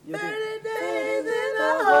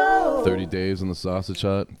30 days in the sausage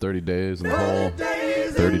hut, 30 days in the hole,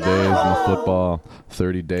 30 days in the football,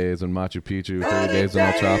 30 days in Machu Picchu, 30 days in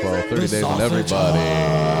El Chapo, 30 days on everybody.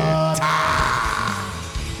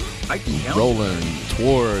 Rolling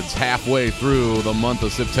towards halfway through the month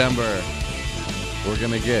of September. We're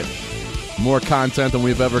going to get more content than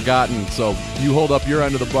we've ever gotten. So you hold up your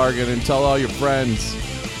end of the bargain and tell all your friends.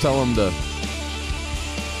 Tell them to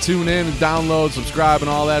tune in and download, subscribe, and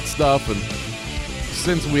all that stuff. And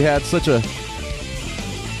since we had such a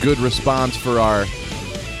good response for our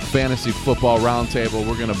fantasy football roundtable,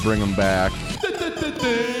 we're going to bring them back.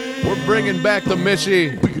 We're bringing back the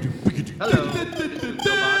Mishy. Hello.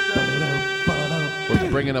 We're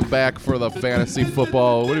bringing them back for the fantasy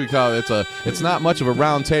football. What do we call it? It's not much of a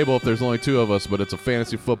round table if there's only two of us, but it's a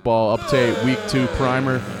fantasy football update week 2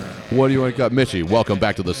 primer. What do you want to cut? Mishy, welcome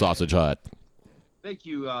back to the Sausage Hut. Thank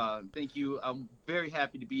you. I'm very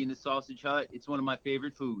happy to be in the Sausage Hut. It's one of my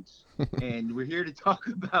favorite foods. And we're here to talk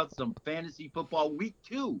about some fantasy football week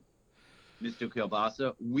 2. Mr.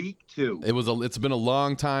 Kielbasa, week 2. It's been a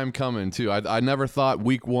long time coming too. I never thought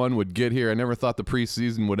week 1 would get here. I never thought the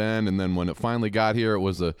preseason would end, and then when it finally got here, it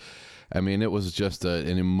was just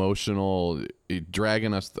an emotional,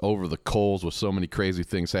 dragging us over the coals with so many crazy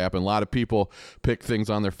things happen. A lot of people picked things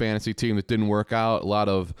on their fantasy team that didn't work out. A lot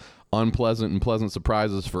of unpleasant and pleasant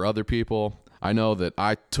surprises for other people. I know that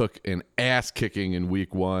I took an ass kicking in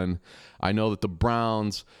week 1. I know that the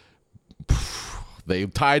Browns, they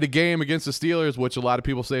tied a game against the Steelers, which a lot of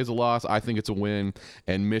people say is a loss. I think it's a win.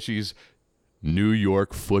 And Mishy's New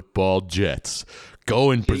York Football Jets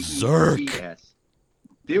going berserk. Yes.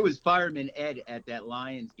 There was Fireman Ed at that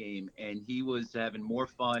Lions game, and he was having more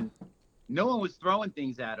fun. No one was throwing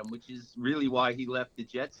things at him, which is really why he left the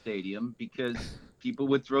Jet Stadium, because people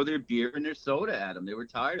would throw their beer and their soda at him. They were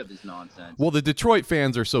tired of his nonsense. Well, the Detroit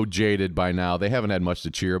fans are so jaded by now. They haven't had much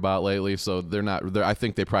to cheer about lately, so they're not. I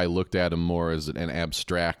think they probably looked at him more as an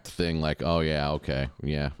abstract thing, like, oh, yeah, okay,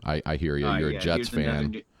 yeah, I hear you. You're a Jets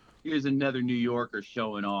fan. Here's another New Yorker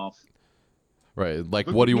showing off. Right, like,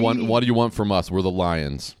 what do you want? What do you want from us? We're the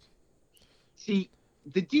Lions. See,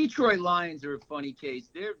 the Detroit Lions are a funny case.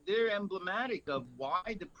 They're emblematic of why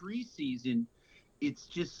the preseason, it's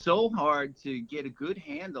just so hard to get a good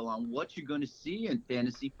handle on what you're going to see in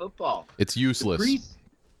fantasy football. It's useless.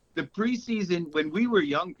 The preseason, when we were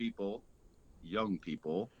young people, the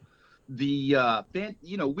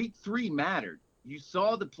week 3 mattered. You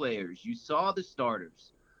saw the players, you saw the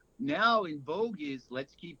starters. Now in vogue is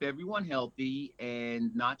let's keep everyone healthy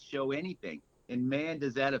and not show anything. And, man,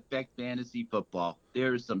 does that affect fantasy football.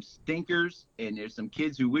 There are some stinkers, and there's some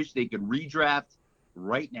kids who wish they could redraft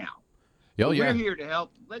right now. Oh, yeah. We're here to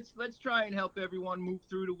help. Let's try and help everyone move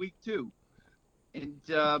through to week 2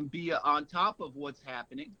 and be on top of what's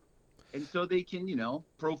happening. And so they can,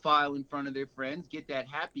 profile in front of their friends, get that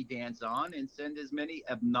happy dance on, and send as many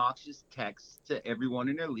obnoxious texts to everyone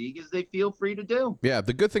in their league as they feel free to do. Yeah,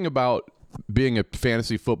 the good thing about being a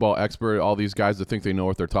fantasy football expert, all these guys that think they know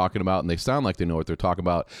what they're talking about, and they sound like they know what they're talking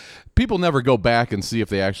about, people never go back and see if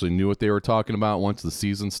they actually knew what they were talking about once the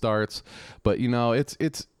season starts. But,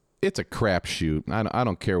 it's a crapshoot. I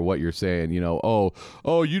don't care what you're saying.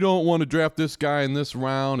 Oh, you don't want to draft this guy in this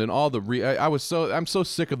round, and all the I'm so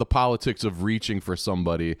sick of the politics of reaching for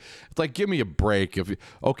somebody. It's like, give me a break. If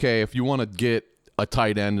you want to get a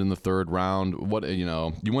tight end in the 3rd round,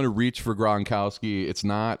 you want to reach for Gronkowski, it's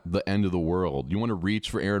not the end of the world. You want to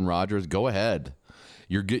reach for Aaron Rodgers, go ahead.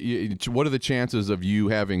 What are the chances of you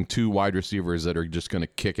having 2 wide receivers that are just going to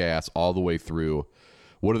kick ass all the way through?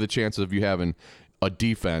 What are the chances of you having a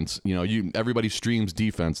defense? Everybody streams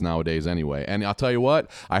defense nowadays anyway. And I'll tell you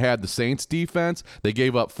what, I had the Saints defense. They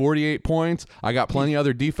gave up 48 points. I got plenty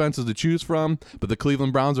other defenses to choose from, but the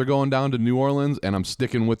Cleveland Browns are going down to New Orleans, and I'm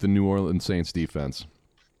sticking with the New Orleans Saints defense.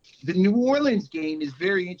 The New Orleans game is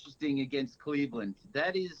very interesting against Cleveland.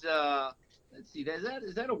 That is, let's see,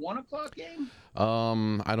 is that a 1:00 game?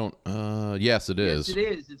 I don't, yes, it is. Yes, it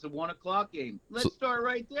is. It's a 1:00 game. Let's start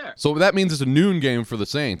right there. So that means it's a noon game for the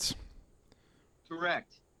Saints.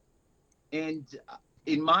 Correct. And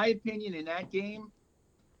in my opinion, in that game,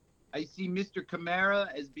 I see Mr.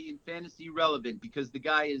 Kamara as being fantasy relevant because the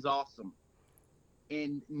guy is awesome.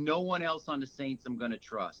 And no one else on the Saints I'm going to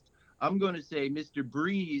trust. I'm going to say Mr.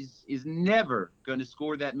 Breeze is never going to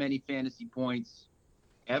score that many fantasy points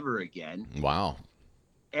ever again. Wow.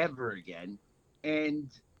 Ever again. And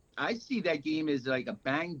I see that game as like a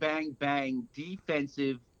bang, bang, bang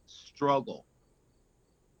defensive struggle.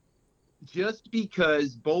 Just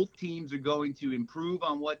because both teams are going to improve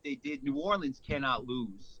on what they did, New Orleans cannot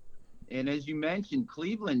lose. And as you mentioned,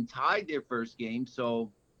 Cleveland tied their first game,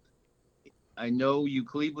 so I know you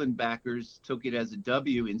Cleveland backers took it as a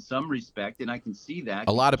W in some respect, and I can see that.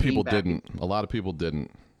 A lot of people didn't. A lot of people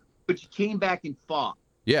didn't. But you came back and fought.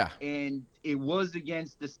 Yeah. And it was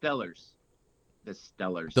against the Stellars. The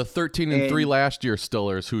 13-3 last year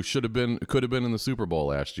Steelers, who could have been in the Super Bowl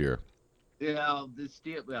last year. Yeah,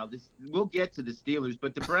 we'll get to the Steelers,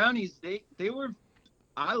 but the Brownies, they were.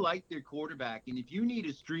 I like their quarterback, and if you need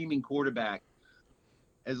a streaming quarterback,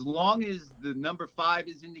 as long as the number 5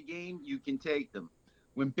 is in the game, you can take them.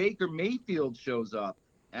 When Baker Mayfield shows up,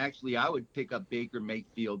 actually, I would pick up Baker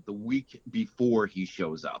Mayfield the week before he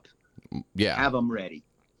shows up. Yeah, have him ready,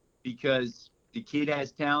 because the kid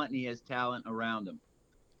has talent and he has talent around him.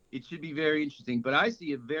 It should be very interesting, but I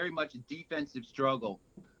see very much a defensive struggle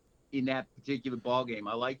in that particular ball game.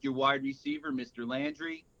 I like your wide receiver, Mr.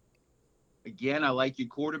 Landry. Again, I like your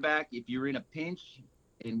quarterback. If you're in a pinch,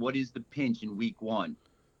 and what is the pinch in week 1?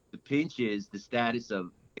 The pinch is the status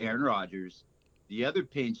of Aaron Rodgers. The other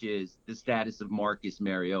pinch is the status of Marcus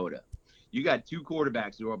Mariota. You got 2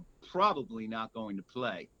 quarterbacks who are probably not going to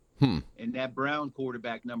play. And that Brown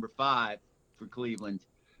quarterback, number 5 for Cleveland,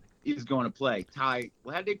 is going to play. How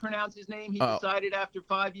did they pronounce his name? He decided after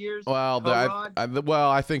 5 years. Well,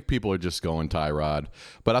 I think people are just going Tyrod.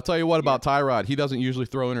 But I'll tell you what about Tyrod. He doesn't usually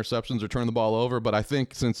throw interceptions or turn the ball over. But I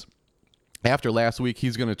think since after last week,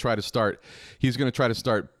 he's going to try to start. He's going to try to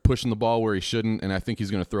start pushing the ball where he shouldn't, and I think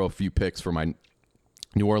he's going to throw a few picks for my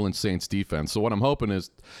New Orleans Saints defense. So what I'm hoping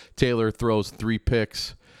is Taylor throws 3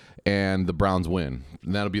 picks and the Browns win.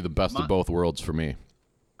 And that'll be the best of both worlds for me.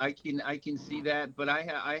 I can see that, but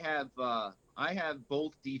I have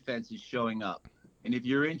both defenses showing up, and if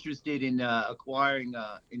you're interested in acquiring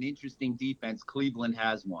an interesting defense, Cleveland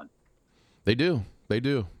has one. They do.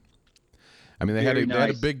 I mean, they had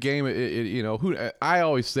a big game. I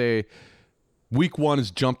always say, week 1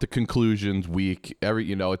 is jump to conclusions week.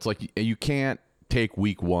 It's like you can't take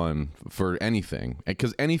week 1 for anything,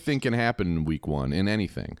 because anything can happen in week 1 in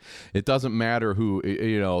anything. It doesn't matter who.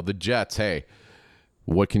 The Jets. Hey.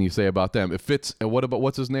 What can you say about them?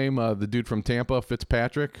 What's his name? The dude from Tampa,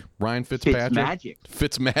 Ryan Fitzpatrick.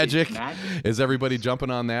 Fitzmagic. Is everybody jumping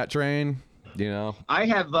on that train? I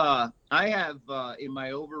have in my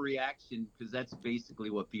overreaction, because that's basically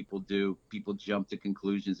what people do. People jump to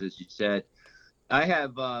conclusions, as you said. I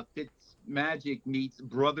have Fitzmagic meets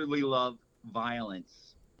brotherly love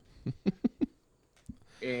violence,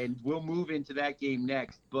 and we'll move into that game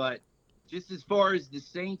next. But just as far as the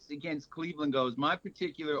Saints against Cleveland goes, my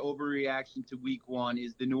particular overreaction to week 1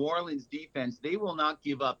 is the New Orleans defense. They will not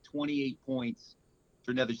give up 28 points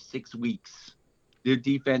for another 6 weeks. Their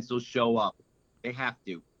defense will show up. They have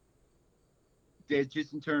to. They're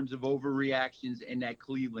just in terms of overreactions in that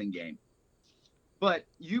Cleveland game. But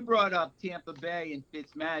you brought up Tampa Bay and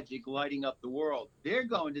Fitzmagic lighting up the world. They're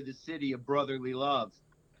going to the city of brotherly love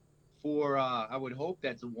for, I would hope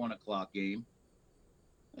that's a 1 o'clock game.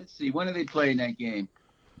 Let's see. When are they playing that game?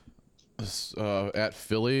 At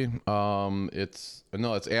Philly. It's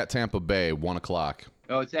at Tampa Bay, 1 o'clock.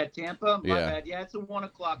 Oh, it's at Tampa? My bad. Yeah, it's a 1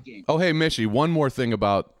 o'clock game. Oh, hey, Mishy, one more thing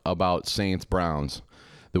about Saints Browns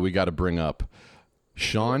that we got to bring up.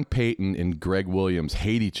 Sean Payton and Greg Williams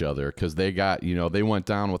hate each other because they got, they went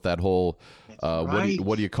down with that whole, right.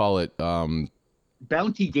 what do you call it?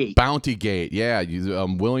 Bounty Gate. Bounty Gate, yeah.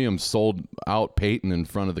 Williams sold out Payton in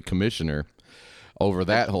front of the commissioner over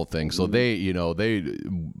that whole thing. So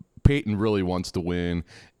Peyton really wants to win,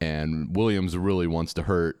 and Williams really wants to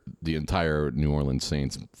hurt the entire New Orleans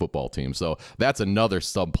Saints football team. So that's another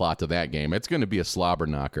subplot to that game. It's going to be a slobber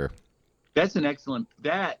knocker. That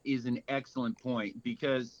is an excellent point,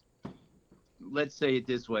 because let's say it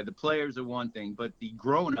this way. The players are one thing, but the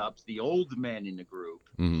grown-ups, the old men in the group,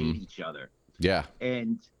 hate each other. Yeah.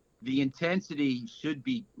 And the intensity should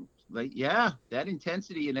be that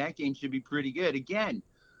intensity in that game should be pretty good. Again,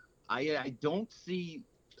 I don't see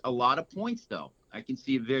a lot of points, though. I can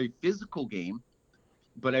see a very physical game,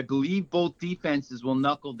 but I believe both defenses will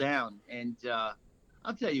knuckle down. And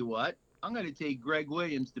I'll tell you what, I'm going to take Greg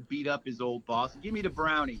Williams to beat up his old boss. Give me the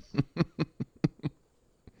Brownies.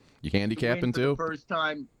 You handicapping too? For the first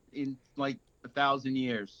time in like 1,000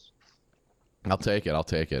 years. I'll take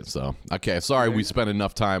it. So, okay. Sorry, we spent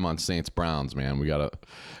enough time on Saints Browns, man. We gotta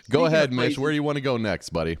go ahead, Mitch. Where do you want to go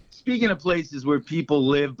next, buddy? Speaking of places where people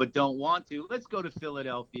live but don't want to, let's go to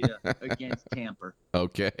Philadelphia against Tampa.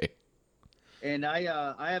 Okay. And I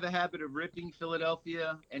have a habit of ripping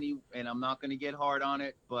Philadelphia, and I'm not going to get hard on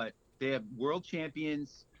it, but they have world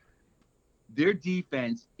champions. Their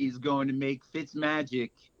defense is going to make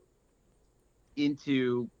Fitzmagic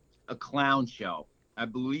into a clown show. I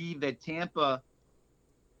believe that Tampa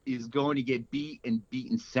is going to get beat and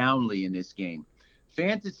beaten soundly in this game.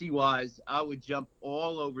 Fantasy-wise, I would jump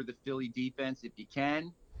all over the Philly defense if you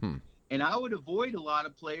can. And I would avoid a lot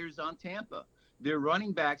of players on Tampa. Their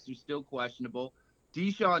running backs are still questionable.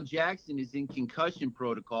 Deshaun Jackson is in concussion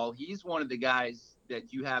protocol. He's one of the guys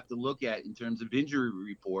that you have to look at in terms of injury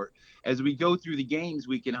report. As we go through the games,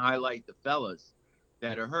 we can highlight the fellas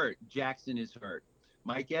that are hurt. Jackson is hurt.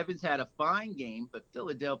 Mike Evans had a fine game, but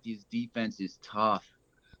Philadelphia's defense is tough.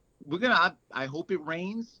 I hope it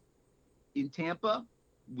rains in Tampa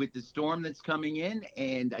with the storm that's coming in,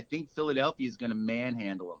 and I think Philadelphia is going to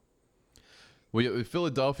manhandle them. Well,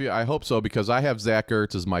 Philadelphia, I hope so, because I have Zach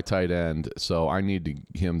Ertz as my tight end, so I need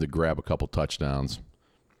him to grab a couple touchdowns.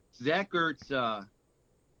 Zach Ertz,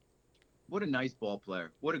 what a nice ball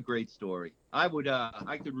player. What a great story. I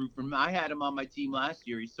could root for him. I had him on my team last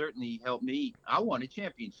year. He certainly helped me. I won a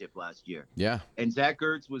championship last year. Yeah. And Zach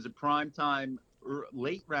Ertz was a primetime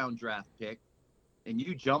late round draft pick. And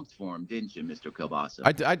you jumped for him, didn't you, Mr. Kielbasa?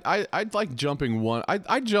 I'd like jumping one.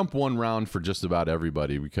 I jump one round for just about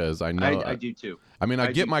everybody because I know I do too. I mean,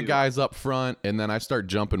 I get my guys up front, and then I start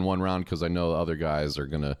jumping one round because I know the other guys are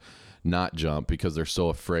gonna not jump because they're so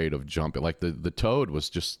afraid of jumping. Like the Toad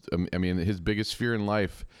was just. I mean, his biggest fear in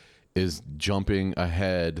life is jumping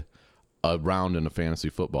ahead a round in a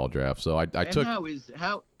fantasy football draft. So I took.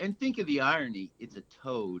 And think of the irony. It's a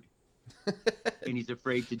toad, and he's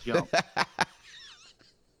afraid to jump.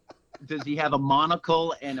 Does he have a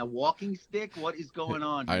monocle and a walking stick? What is going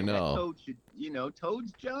on here? I know. That toad should,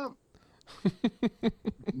 toads jump.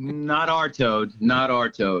 Not our toad. Not our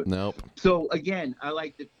toad. Nope. So, again, I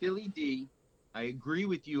like the Philly D. I agree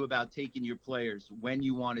with you about taking your players when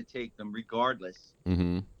you want to take them, regardless,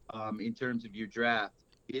 in terms of your draft.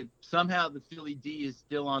 If somehow the Philly D is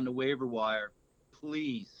still on the waiver wire,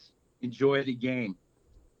 please enjoy the game.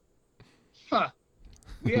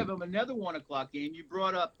 We have another 1 o'clock game. You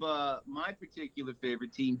brought up my particular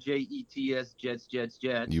favorite team, Jets, Jets.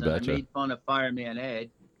 You betcha. I made fun of Fireman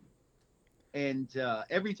Ed. And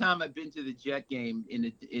every time I've been to the Jet game,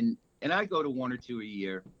 and I go to 1 or 2 a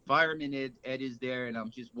year, Fireman Ed is there, and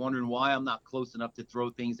I'm just wondering why I'm not close enough to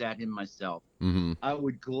throw things at him myself. I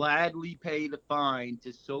would gladly pay the fine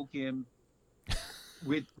to soak him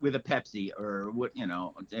with a Pepsi or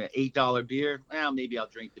 $8 beer. Well, maybe I'll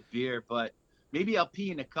drink the beer, but maybe I'll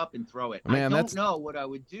pee in a cup and throw it. Man, I don't know what I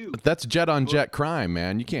would do. That's jet on jet crime,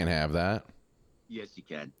 man. You can't have that. Yes, you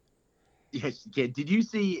can. Yes, you can. Did you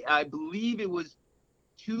see, I believe it was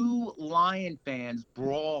 2 Lion fans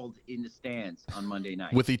brawled in the stands on Monday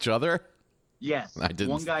night. With each other? Yes. I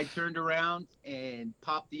didn't. One guy turned around and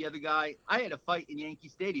popped the other guy. I had a fight in Yankee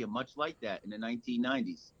Stadium, much like that in the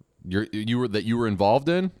 1990s. You were involved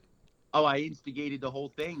in? Oh, I instigated the whole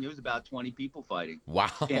thing. There was about 20 people fighting. Wow.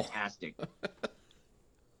 Fantastic.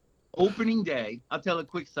 Opening day, I'll tell a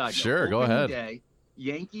quick side note. Sure, go ahead. Opening day,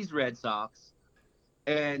 Yankees, Red Sox.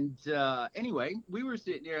 And anyway, we were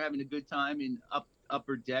sitting there having a good time in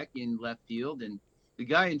upper deck in left field, and the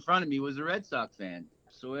guy in front of me was a Red Sox fan.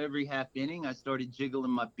 So every half inning, I started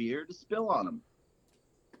jiggling my beer to spill on him.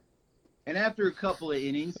 And after a couple of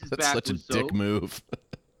innings, his back was soaked. That's such a dick move.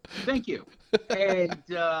 Thank you. And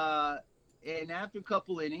after a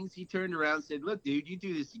couple innings, he turned around and said, "Look, dude, you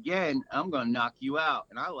do this again, I'm going to knock you out."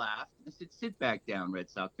 And I laughed. I said, "Sit back down, Red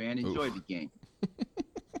Sox fan. Enjoy the game."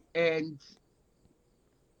 And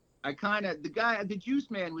the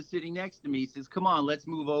juice man was sitting next to me. He says, "Come on, let's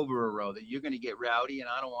move over a row. That you're going to get rowdy, and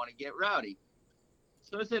I don't want to get rowdy."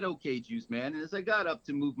 So I said, "Okay, juice man." And as I got up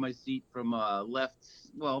to move my seat from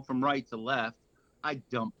from right to left, I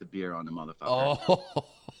dumped the beer on the motherfucker. Oh.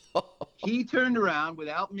 He turned around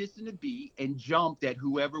without missing a beat and jumped at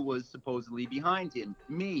whoever was supposedly behind him,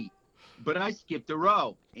 me. But I skipped a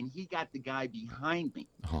row, and he got the guy behind me.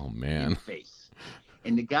 Oh, man. In the face.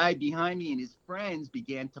 And the guy behind me and his friends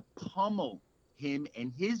began to pummel him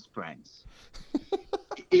and his friends.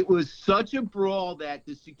 It was such a brawl that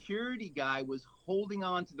the security guy was holding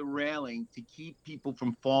on to the railing to keep people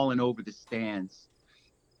from falling over the stands.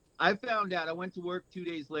 I found out, I went to work 2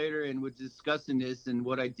 days later and was discussing this and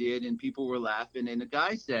what I did, and people were laughing. And the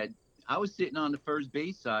guy said, I was sitting on the first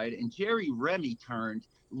base side, and Jerry Remy turned,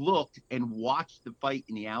 looked, and watched the fight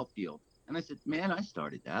in the outfield. And I said, "Man, I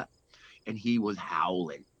started that." And he was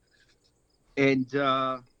howling. And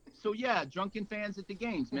so, yeah, drunken fans at the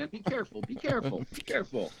games, man, be careful, be careful, be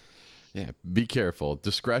careful. Yeah, be careful.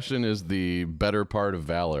 Discretion is the better part of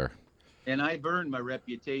valor. And I've earned my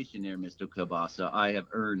reputation there, Mr. Kielbasa. I have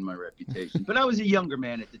earned my reputation. But I was a younger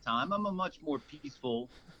man at the time. I'm a much more peaceful,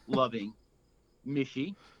 loving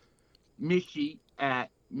Mishy. Mishy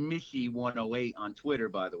at Mishy 108 on Twitter,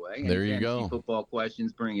 by the way. There Any you fantasy go. football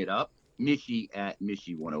questions, bring it up. Mishy at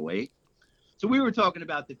Mishy 108. So we were talking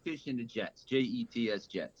about the fish and the Jets, Jets,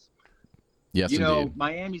 Jets. Yes, indeed.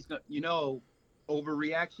 Miami's,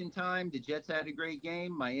 overreaction time. The Jets had a great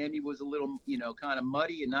game. Miami was a little, kind of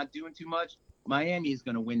muddy and not doing too much. Miami is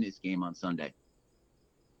going to win this game on Sunday.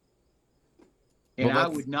 And Well,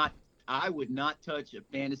 I would not touch a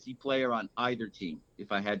fantasy player on either team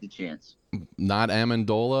if I had the chance. not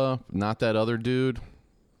Amendola, not that other dude.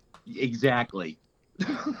 Exactly.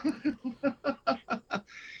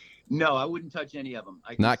 No, I wouldn't touch any of them.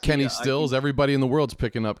 Not Kenny Stills. Everybody in the world's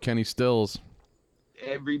picking up Kenny Stills.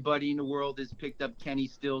 Everybody in the world has picked up Kenny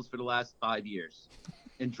Stills for the last 5 years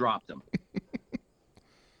and dropped them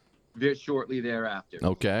shortly thereafter.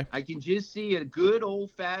 Okay. I can just see a good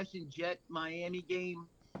old-fashioned Jet Miami game.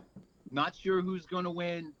 Not sure who's going to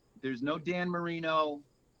win. There's no Dan Marino.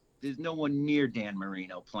 There's no one near Dan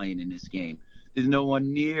Marino playing in this game. There's no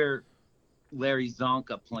one near Larry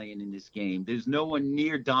Zonka playing in this game. There's no one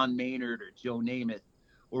near Don Maynard or Joe Namath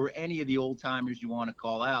or any of the old-timers you want to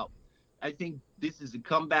call out. I think this is a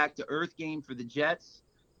comeback to earth game for the Jets,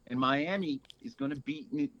 and Miami is going to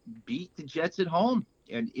beat the Jets at home,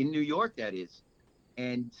 and in New York, that is.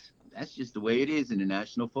 And that's just the way it is in the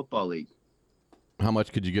National Football League. How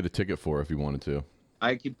much could you get a ticket for if you wanted to?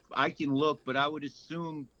 I can look, but I would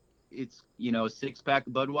assume it's, a 6-pack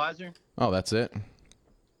of Budweiser. Oh, that's it?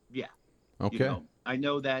 Yeah. Okay. I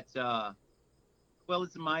know that,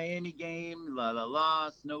 it's a Miami game,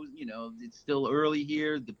 snow, it's still early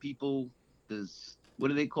here. The people, what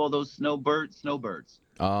do they call those snowbirds? Snowbirds.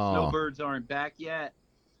 Oh. Snowbirds aren't back yet.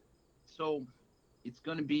 So it's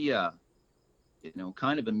going to be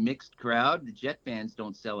kind of a mixed crowd. The Jet fans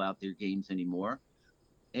don't sell out their games anymore.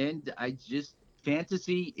 And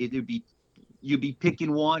fantasy, you'd be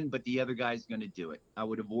picking one, but the other guy's going to do it. I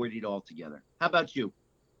would avoid it altogether. How about you?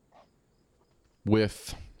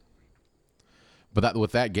 With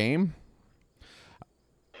that game,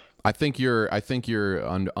 I think you're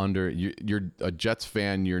you're a Jets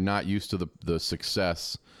fan. You're not used to the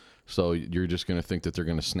success, so you're just going to think that they're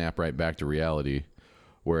going to snap right back to reality.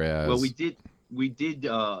 Whereas, we did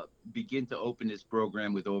begin to open this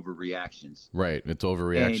program with overreactions. Right, it's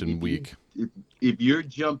overreaction week. If you're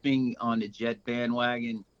jumping on the Jet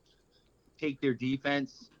bandwagon, take their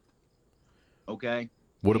defense. Okay.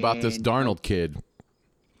 What about this Darnold kid?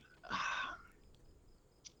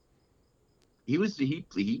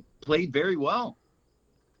 He played very well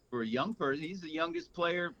for a young person. He's the youngest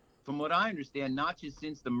player, from what I understand, not just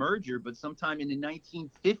since the merger, but sometime in the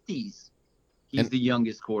 1950s. He's the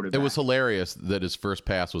youngest quarterback. It was hilarious that his first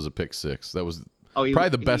pass was a pick six. That was probably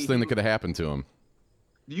the best thing that could have happened to him.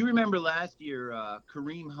 Do you remember last year,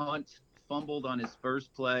 Kareem Hunt fumbled on his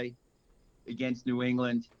first play against New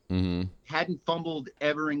England? Mm-hmm. Hadn't fumbled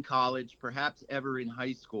ever in college, perhaps ever in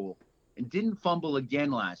high school, and didn't fumble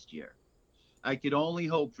again last year. I could only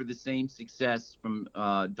hope for the same success from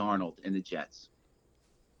Darnold and the Jets.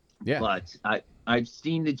 Yeah. But I've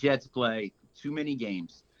seen the Jets play too many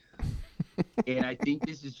games. And I think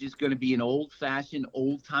this is just going to be an old-fashioned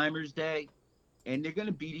old-timers day, and they're going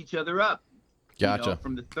to beat each other up. Gotcha.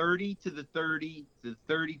 From the 30 to the 30 to the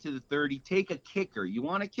 30 to the 30. Take a kicker. You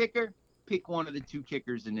want a kicker? Pick one of the two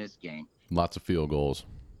kickers in this game. Lots of field goals.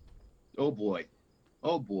 Oh boy.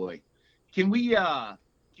 Can we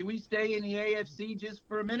stay in the AFC just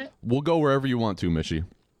for a minute? We'll go wherever you want to, Mishy.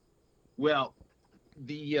 Well,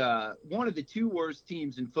 the one of the two worst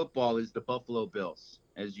teams in football is the Buffalo Bills.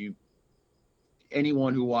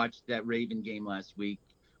 Anyone who watched that Raven game last week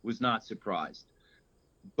was not surprised.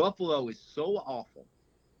 Buffalo is so awful.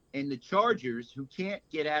 And the Chargers, who can't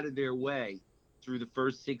get out of their way through the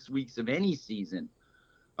first 6 weeks of any season,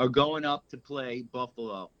 are going up to play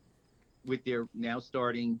Buffalo with their now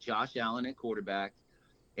starting Josh Allen at quarterback.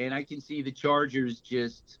 And I can see the Chargers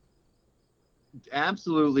just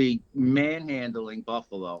absolutely manhandling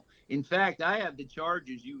Buffalo. In fact, I have the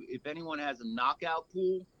Chargers. If anyone has a knockout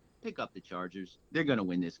pool, pick up the Chargers. They're going to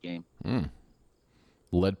win this game.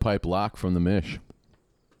 Lead pipe lock from the Mish.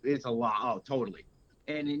 It's a lot. Oh, totally.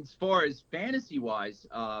 And as far as fantasy-wise,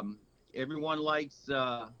 everyone likes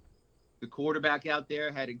the quarterback out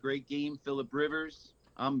there. Had a great game, Phillip Rivers.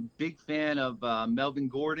 I'm a big fan of Melvin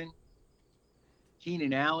Gordon.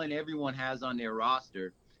 Keenan Allen, everyone has on their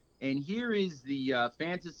roster. And here is the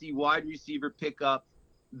fantasy wide receiver pickup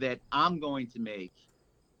that I'm going to make.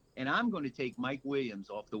 And I'm going to take Mike Williams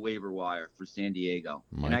off the waiver wire for San Diego.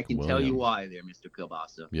 And I can tell you why there, Mr.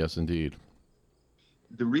 Kielbasa. Yes, indeed.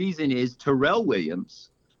 The reason is Terrell Williams,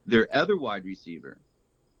 their other wide receiver,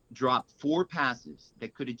 dropped 4 passes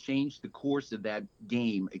that could have changed the course of that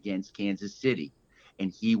game against Kansas City,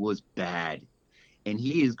 and he was bad. And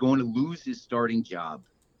he is going to lose his starting job.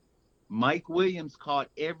 Mike Williams caught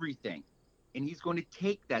everything, and he's going to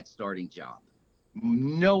take that starting job.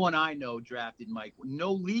 No one I know drafted Mike.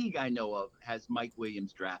 No league I know of has Mike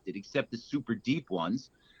Williams drafted except the super deep ones.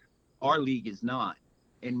 Our league is not.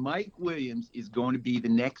 And Mike Williams is going to be the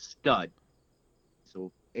next stud.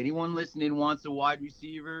 So anyone listening wants a wide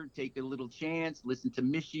receiver, take a little chance. Listen to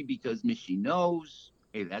Mishy because Mishy knows.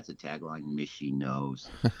 Hey, that's a tagline. Mishy knows.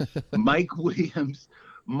 Mike Williams.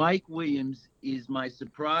 Mike Williams is my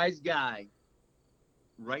surprise guy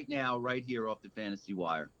right now, right here off the fantasy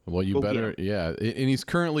wire. Well, you Go better, get him. yeah. And he's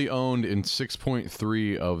currently owned in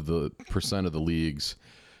 6.3 of the percent of the leagues.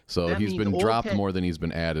 So That he's means been all dropped 10 more than he's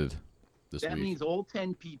been added this That week. means all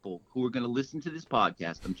 10 people who are going to listen to this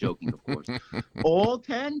podcast, I'm joking, of course, all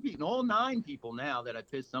 10 people, all 9 people now that I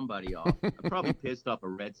pissed somebody off. I probably pissed off a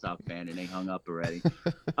Red Sox fan and they hung up already.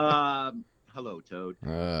 Hello, Toad.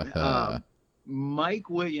 Mike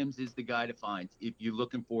Williams is the guy to find if you're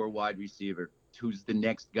looking for a wide receiver who's the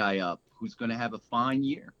next guy up, who's going to have a fine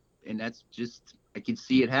year. And that's just, I can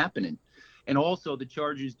see it happening. And also, the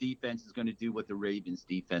Chargers defense is going to do what the Ravens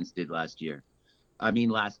defense did last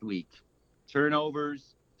week.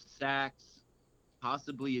 Turnovers, sacks,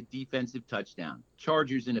 possibly a defensive touchdown.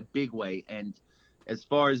 Chargers in a big way. And as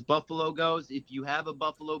far as Buffalo goes, if you have a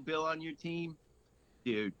Buffalo Bill on your team,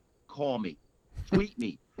 dude, call me. Tweet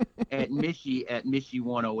me at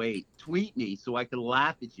Mishy108. Tweet me so I could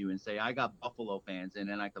laugh at you and say, I got Buffalo fans, and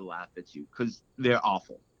then I could laugh at you because they're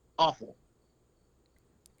awful. Awful.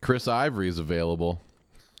 Chris Ivory is available.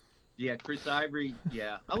 Yeah, Chris Ivory.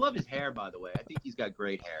 Yeah. I love his hair, by the way. I think he's got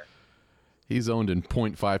great hair. He's owned in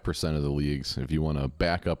 0.5% of the leagues if you want a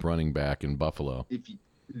backup running back in Buffalo.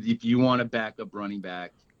 If you want a backup running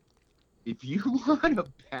back,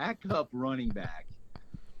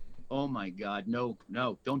 oh my God, no,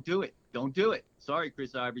 don't do it. Don't do it. Sorry,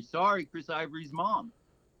 Chris Ivory. Sorry, Chris Ivory's mom.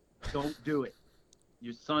 Don't do it.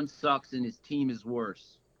 Your son sucks and his team is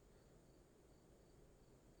worse.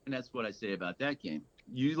 And that's what I say about that game.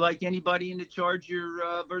 You like anybody in the Charger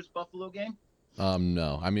versus Buffalo game?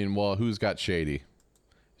 No. I mean, well, who's got Shady?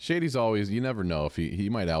 Shady's always, you never know if he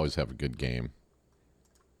might always have a good game.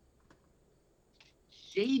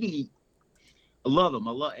 Shady, I love him.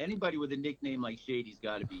 I love anybody with a nickname like Shady's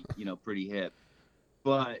got to be, pretty hip.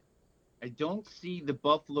 But I don't see the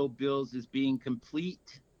Buffalo Bills as being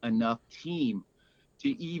complete enough team to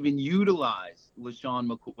even utilize LaShawn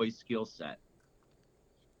McCoy's skill set.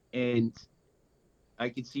 And I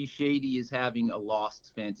could see Shady as having a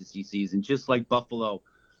lost fantasy season, just like Buffalo.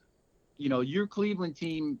 Your Cleveland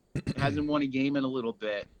team hasn't won a game in a little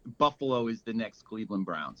bit. Buffalo is the next Cleveland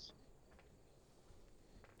Browns.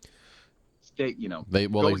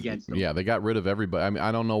 Go against them. Yeah, they got rid of everybody. I mean,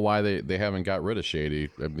 I don't know why they haven't got rid of Shady.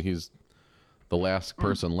 I mean, he's the last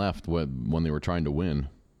person left when they were trying to win.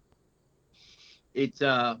 It's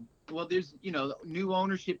well, there's new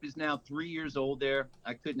ownership is now 3 years old there.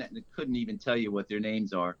 I couldn't even tell you what their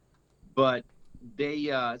names are, but they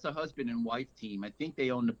it's a husband and wife team. I think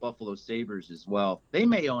they own the Buffalo Sabres as well. They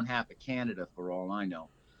may own half of Canada for all I know,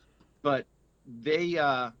 but they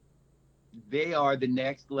are the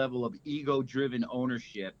next level of ego-driven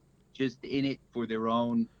ownership, just in it for their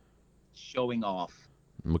own showing off.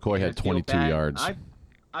 McCoy had 22 yards.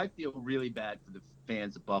 I feel really bad for the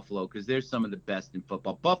fans of Buffalo because they're some of the best in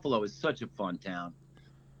football. Buffalo is such a fun town.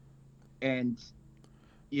 And,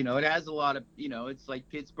 it has a lot of, it's like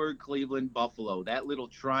Pittsburgh, Cleveland, Buffalo. That little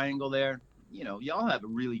triangle there, y'all have a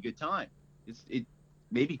really good time. It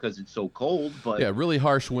maybe because it's so cold, but yeah, really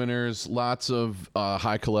harsh winters, lots of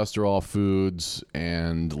high cholesterol foods,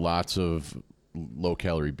 and lots of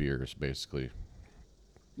low-calorie beers, basically.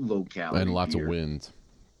 Low-calorie and lots beer. of wind.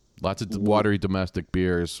 Lots of watery domestic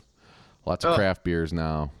beers, lots of craft beers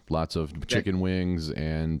now, lots of chicken wings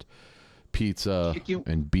and pizza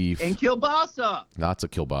and beef. And kielbasa. Lots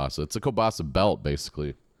of kielbasa. It's a kielbasa belt,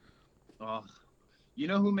 basically. Oh, you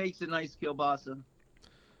know who makes a nice kielbasa?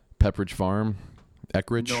 Pepperidge Farm,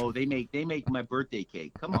 Eckrich. No, they make my birthday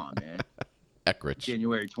cake. Come on, man. Eckrich.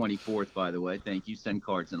 January 24th, by the way. Thank you. Send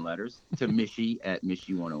cards and letters to Mishy at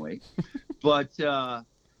Mishy108. But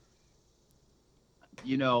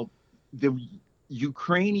the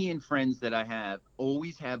Ukrainian friends that I have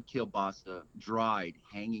always have kielbasa dried,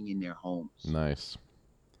 hanging in their homes. Nice.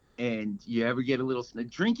 And you ever get a little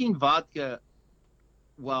drinking vodka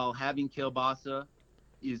while having kielbasa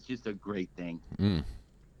is just a great thing.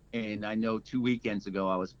 And I know 2 weekends ago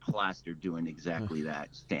I was plastered doing exactly that.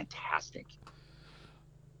 It's fantastic.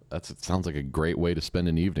 It sounds like a great way to spend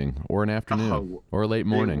an evening or an afternoon or a late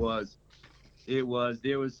morning. It was.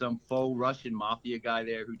 There was some faux Russian mafia guy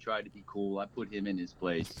there who tried to be cool. I put him in his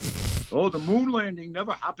place. Oh, the moon landing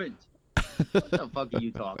never happened. What the fuck are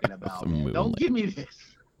you talking about, man? Don't give me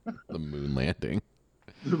this. The moon landing.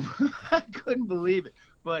 I couldn't believe it.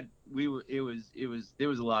 But there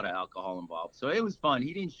was a lot of alcohol involved. So it was fun.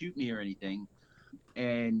 He didn't shoot me or anything.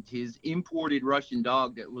 And his imported Russian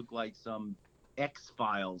dog that looked like some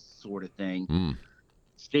X-Files sort of thing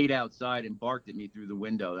stayed outside and barked at me through the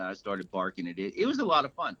window. And I started barking at it. It was a lot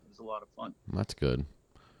of fun. That's good.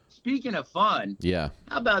 Speaking of fun, yeah.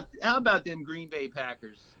 How about them Green Bay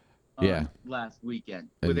Packers? Last weekend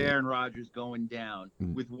with Aaron Rodgers going down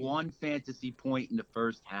with one fantasy point in the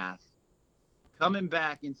first half, coming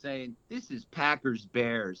back and saying, "This is Packers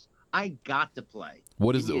Bears. I got to play."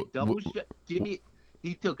 What is it? Double shot.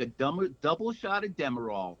 He took a double shot of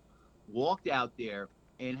Demerol, walked out there,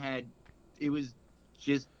 and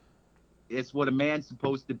it's what a man's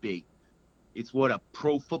supposed to be. It's what a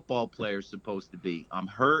pro football player's supposed to be. I'm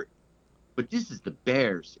hurt, but this is the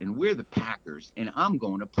Bears, and we're the Packers, and I'm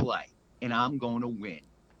going to play, and I'm going to win.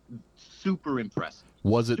 Super impressive.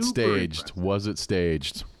 Was it staged? Was it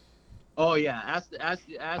staged? Oh, yeah. Ask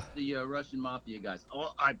the Russian mafia guys.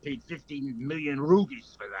 Oh, I paid 15 million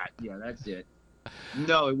rupees for that. Yeah, that's it.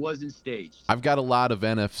 No, it wasn't staged. I've got a lot of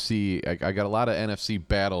NFC. I got a lot of NFC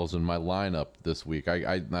battles in my lineup this week.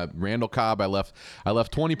 Randall Cobb. I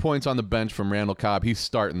left 20 points on the bench from Randall Cobb. He's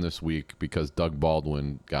starting this week because Doug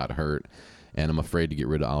Baldwin got hurt, and I'm afraid to get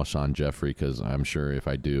rid of Alshon Jeffrey because I'm sure if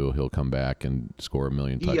I do, he'll come back and score a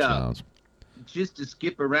million touchdowns. Just to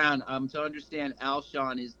skip around, to understand,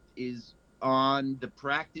 Alshon is on the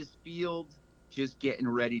practice field, just getting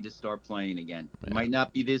ready to start playing again. It might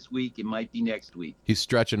not be this week. It might be next week. He's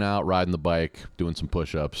stretching out, riding the bike, doing some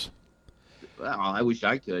push-ups. Well, I wish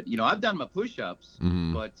I could. I've done my push-ups,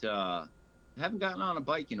 but I haven't gotten on a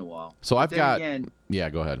bike in a while. So yeah,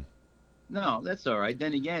 go ahead. No, that's all right.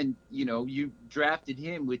 Then again, you drafted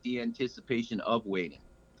him with the anticipation of waiting.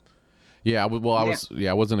 Yeah, well,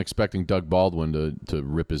 I wasn't expecting Doug Baldwin to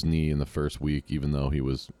rip his knee in the first week, even though he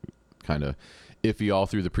was kind of iffy all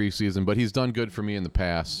through the preseason, but he's done good for me in the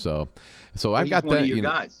past. So I've got that.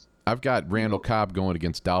 Guys. I've got Randall Cobb going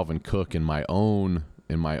against Dalvin Cook in my own.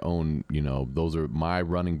 Those are my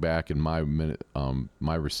running back and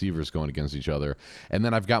my receivers going against each other, and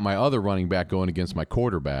then I've got my other running back going against my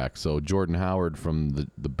quarterback. So Jordan Howard from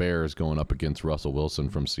the Bears going up against Russell Wilson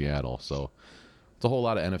from Seattle. So it's a whole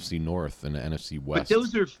lot of NFC North and the NFC West. But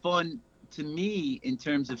those are fun. To me, in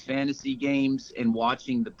terms of fantasy games and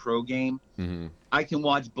watching the pro game, I can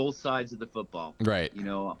watch both sides of the football. Right.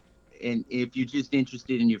 And if you're just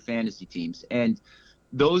interested in your fantasy teams. And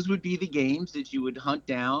those would be the games that you would hunt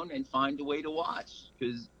down and find a way to watch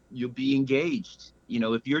because you'll be engaged.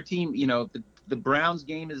 If your team, if the Browns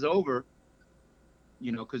game is over,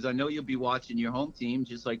 because I know you'll be watching your home team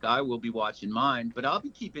just like I will be watching mine. But I'll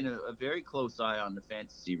be keeping a very close eye on the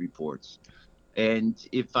fantasy reports. And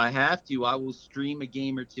if I have to, I will stream a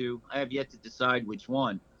game or two. I have yet to decide which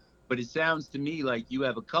one. But it sounds to me like you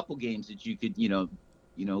have a couple games that you could,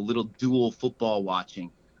 little dual football watching.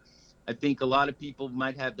 I think a lot of people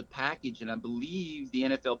might have the package, and I believe the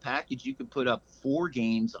NFL package, you could put up 4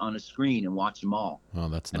 games on a screen and watch them all. Oh,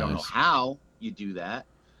 that's nice. I don't know how you do that.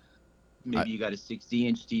 Maybe you got a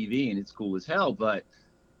 60-inch TV and it's cool as hell, but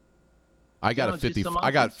I got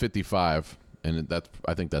 55, and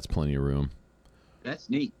I think that's plenty of room.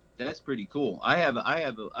 That's neat. That's pretty cool. I have a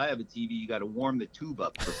TV. You got to warm the tube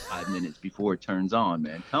up for 5 minutes before it turns on,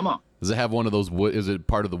 man. Come on. Does it have one of those wood? Is it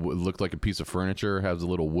part of the wood? Looked like a piece of furniture. Has the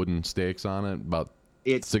little wooden stakes on it, about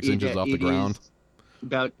 6 inches off the ground.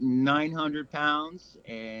 About 900 pounds,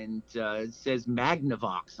 and it says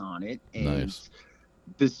Magnavox on it. And nice.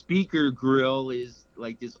 The speaker grill is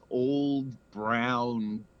like this old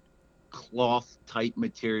brown cloth type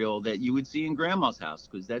material that you would see in Grandma's house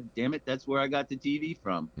because that's where I got the TV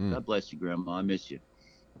from. God bless you, Grandma. I miss you.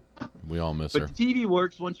 We all miss her. But the TV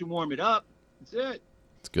works once you warm it up. That's it.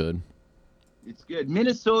 It's good. It's good.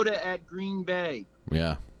 Minnesota at Green Bay.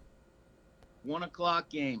 Yeah. 1 o'clock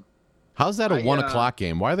game. How's that a 1 o'clock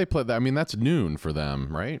game? Why do they play that? I mean, that's noon for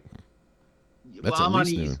them, right? That's I'm on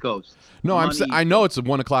the East Coast. No, I know it's a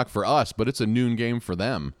 1 o'clock for us, but it's a noon game for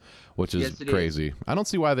them, which is crazy. I don't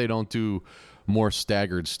see why they don't do more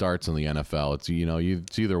staggered starts in the NFL. It's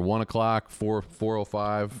it's either 1 o'clock,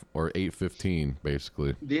 4:05, or 8:15,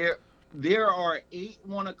 basically. There are 8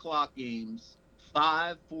 1 o'clock games,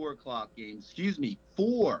 5 4 o'clock games. Excuse me,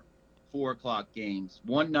 4 4 o'clock games,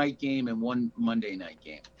 1 night game and 1 Monday night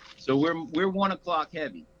game. So we're 1 o'clock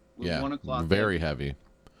heavy. We're 1 o'clock very heavy.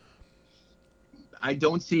 I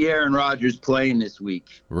don't see Aaron Rodgers playing this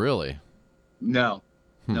week. Really? No,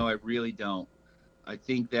 no, I really don't. I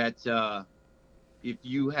think that if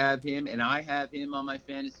you have him and I have him on my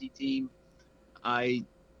fantasy team, how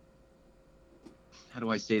do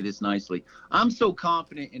I say this nicely? I'm so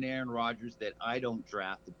confident in Aaron Rodgers that I don't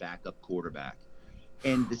draft a backup quarterback.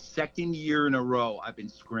 And the second year in a row, I've been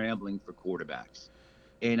scrambling for quarterbacks.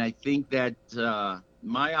 And I think that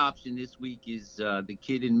my option this week is the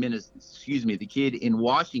kid in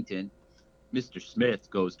Washington. Mr. Smith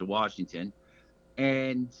goes to Washington,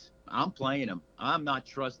 and I'm playing him. I'm not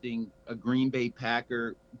trusting a Green Bay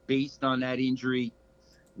Packer based on that injury.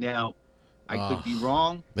 Now, I could be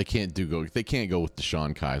wrong. They can't go with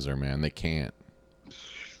Deshaun Kaiser, man. They can't.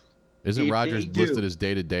 Isn't If Rodgers they do- listed as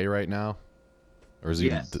day-to-day right now? Or is he?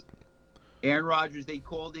 Yes. Aaron Rodgers, they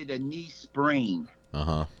called it a knee sprain,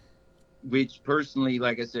 which personally,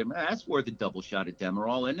 like I said, that's worth a double shot at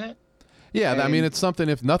Demerol, isn't it? Yeah, I mean, And- it's something.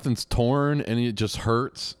 If nothing's torn and it just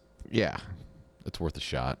hurts, yeah, it's worth a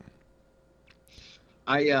shot.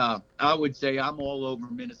 I would say I'm all over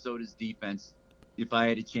Minnesota's defense if I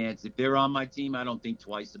had a chance. If they're on my team, I don't think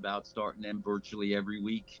twice about starting them virtually every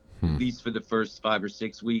week, at least for the first 5 or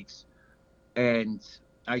 6 weeks. And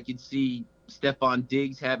I could see Stephon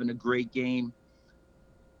Diggs having a great game.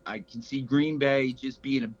 I can see Green Bay just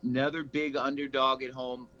being another big underdog at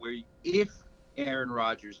home where if Aaron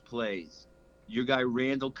Rodgers plays, your guy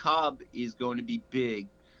Randall Cobb is going to be big.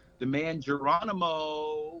 The man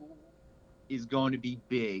Geronimo is going to be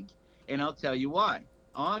big. And I'll tell you why.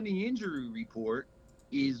 On the injury report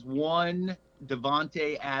is one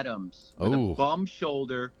Devontae Adams with a bum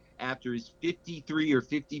shoulder after his 53 or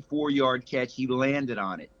 54-yard catch. He landed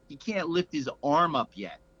on it. He can't lift his arm up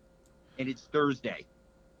yet. And it's Thursday.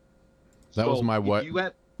 That was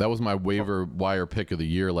my waiver wire pick of the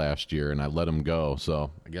year last year, and I let him go.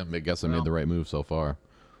 So I guess I made the right move so far.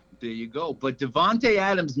 There you go. But Devontae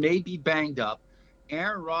Adams may be banged up.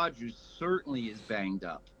 Aaron Rodgers certainly is banged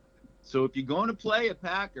up. So if you're going to play a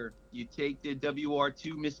Packer, you take the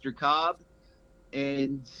WR2 Mr. Cobb.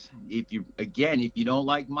 And if you don't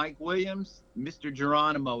like Mike Williams, Mr.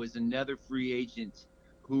 Geronimo is another free agent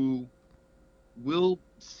who will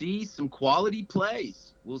see some quality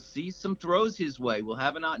plays. We'll see some throws his way. We'll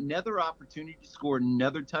have another opportunity to score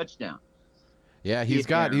another touchdown. Yeah, he's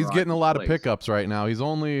getting a lot of pickups right now. He's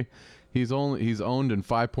owned in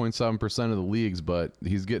 5.7% of the leagues, but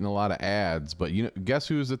he's getting a lot of ads. But guess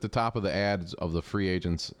who's at the top of the ads of the free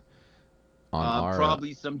agents?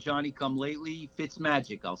 Probably some Johnny come lately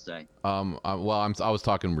Fitzmagic, I'll say. I was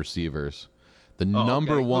talking receivers. The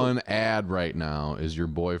number one ad right now is your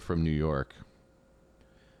boy from New York,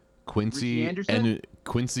 Quincy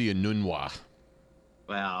Enunwa.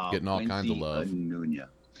 Wow, getting all kinds of love. Enunwa.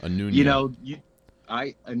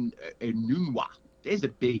 Enunwa. There's a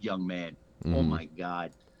big young man. Oh my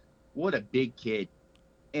God, what a big kid!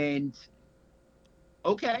 And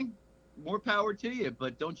okay, more power to you.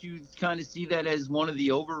 But don't you kind of see that as one of the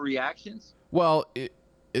overreactions? Well,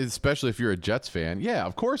 especially if you're a Jets fan, yeah,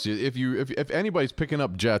 of course. If anybody's picking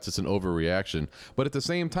up Jets, it's an overreaction. But at the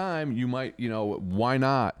same time, you might, why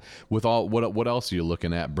not? With all what else are you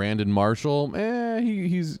looking at? Brandon Marshall,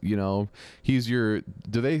 he's your.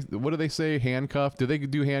 What do they say? Handcuff? Do they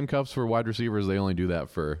do handcuffs for wide receivers? They only do that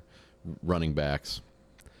for running backs.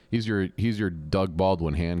 He's your Doug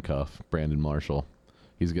Baldwin handcuff, Brandon Marshall.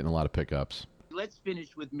 He's getting a lot of pickups. Let's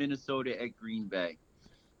finish with Minnesota at Green Bay.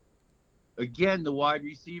 Again, the wide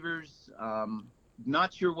receivers,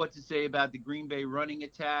 not sure what to say about the Green Bay running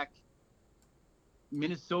attack.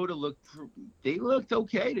 Minnesota looked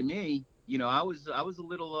okay to me. I was a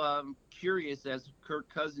little curious as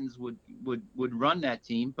Kirk Cousins would run that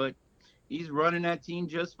team, but he's running that team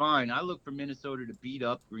just fine. I look for Minnesota to beat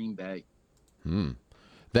up Green Bay.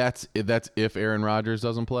 That's if Aaron Rodgers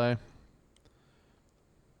doesn't play?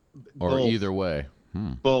 Or Both. Either way?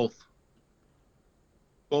 Both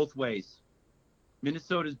ways.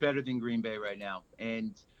 Minnesota's better than Green Bay right now,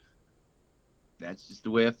 and that's just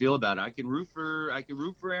the way I feel about it. I can root for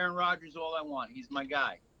Aaron Rodgers all I want. He's my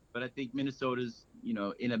guy. But I think Minnesota's,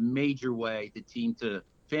 in a major way, the team to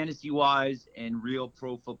fantasy-wise and real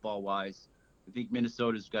pro football-wise. I think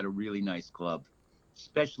Minnesota's got a really nice club,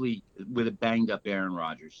 especially with a banged-up Aaron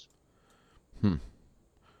Rodgers. All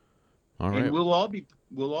right. And we'll all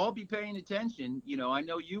be paying attention. I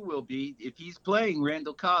know you will be. If he's playing,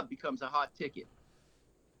 Randall Cobb becomes a hot ticket.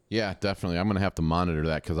 Yeah, definitely. I'm going to have to monitor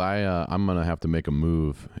that because I'm going to have to make a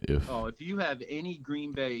move. If you have any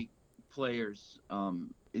Green Bay players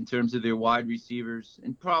in terms of their wide receivers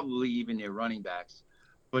and probably even their running backs,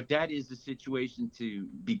 but that is the situation to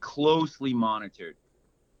be closely monitored.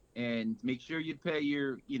 and make sure you pay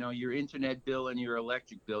your internet bill and your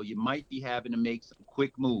electric bill. You might be having to make some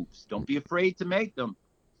quick moves. Don't be afraid to make them.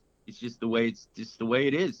 It's just the way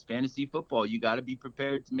it is. Fantasy football, you got to be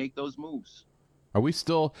prepared to make those moves. Are we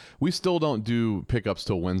still don't do pickups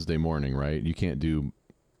till Wednesday morning, right? You can't do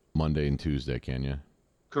Monday and Tuesday, can you?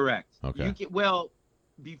 Correct. Okay.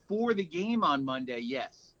 Before the game on Monday,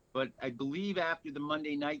 yes. But I believe after the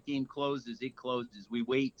Monday night game closes, it closes. We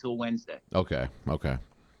wait till Wednesday. Okay. Okay.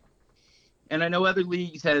 And I know other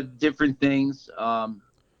leagues have different things, but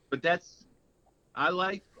if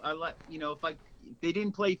they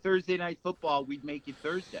didn't play Thursday night football, we'd make it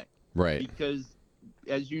Thursday Right. because,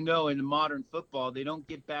 as you know, in the modern football, they don't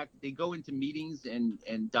get back. They go into meetings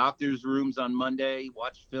and doctors' rooms on Monday,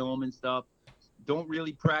 watch film and stuff. Don't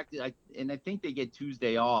really practice. I think they get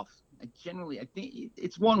Tuesday off. I think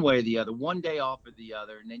it's one way or the other, one day off or the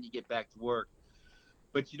other, and then you get back to work.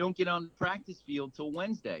 But you don't get on the practice field till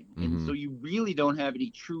Wednesday. And Mm-hmm. so you really don't have any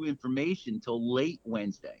true information till late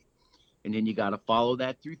Wednesday. And then you got to follow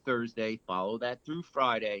that through Thursday, follow that through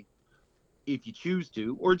Friday if you choose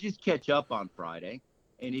to, or just catch up on Friday.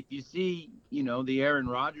 And if you see, the Aaron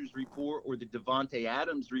Rodgers report or the Devontae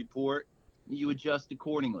Adams report, you adjust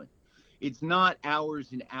accordingly. It's not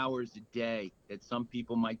hours and hours a day that some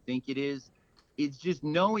people might think it is. It's just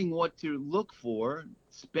knowing what to look for,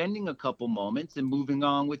 spending a couple moments, and moving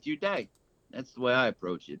on with your day. That's the way I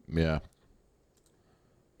approach it. Yeah.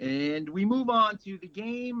 And we move on to the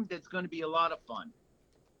game that's going to be a lot of fun.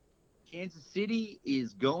 Kansas City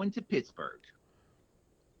is going to Pittsburgh.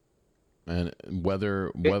 And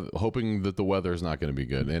weather, hoping that the weather is not going to be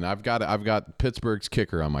good. And I've got Pittsburgh's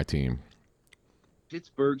kicker on my team.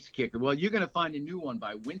 Pittsburgh's kicker. Well, you're going to find a new one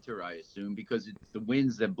by winter, I assume, because the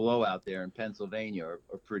winds that blow out there in Pennsylvania are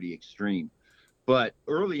pretty extreme. But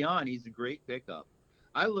early on, he's a great pickup.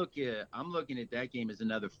 I'm looking at that game as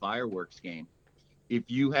another fireworks game. If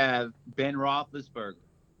you have Ben Roethlisberger,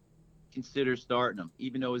 consider starting him,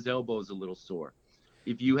 even though his elbow is a little sore.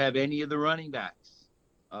 If you have any of the running backs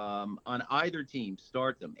on either team,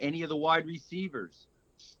 start them. Any of the wide receivers,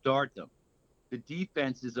 start them. The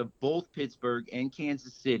defenses of both Pittsburgh and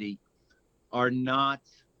Kansas City are not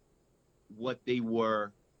what they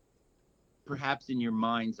were perhaps in your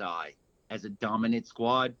mind's eye as a dominant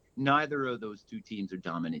squad. Neither of those two teams are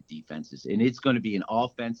dominant defenses, and it's going to be an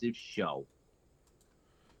offensive show.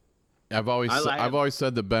 I've always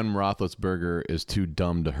said that Ben Roethlisberger is too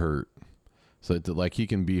dumb to hurt. So like he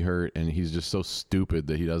can be hurt, and he's just so stupid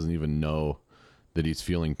that he doesn't even know that he's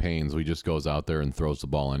feeling pain. So he just goes out there and throws the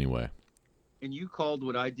ball anyway. And you called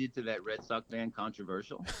what I did to that Red Sox fan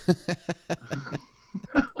controversial?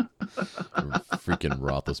 Freaking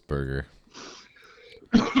Roethlisberger.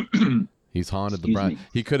 He's haunted the Browns.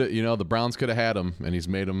 He could have, the Browns could have had him, and he's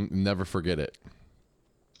made them never forget it.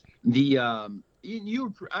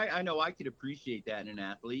 I know I could appreciate that in an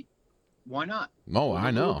athlete. Why not? Oh,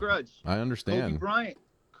 I know. Grudge. I understand.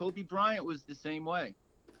 Kobe Bryant was the same way.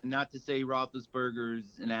 Not to say Roethlisberger's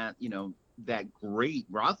that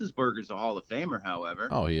great. Roethlisberger's a Hall of Famer, however.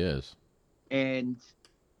 Oh, he is. And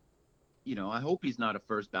I hope he's not a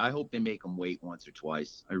first. I hope they make him wait once or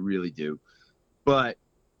twice. I really do. But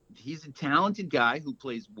he's a talented guy who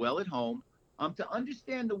plays well at home. To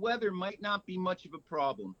understand the weather might not be much of a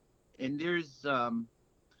problem. And there's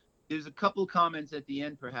a couple comments at the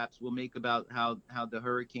end perhaps we'll make about how the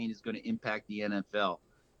hurricane is going to impact the NFL.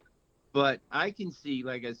 But I can see,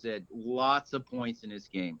 like I said, lots of points in this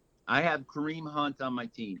game. I have Kareem Hunt on my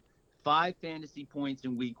team. 5 fantasy points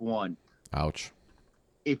in week 1. Ouch.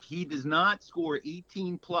 If he does not score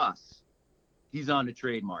 18 plus, he's on the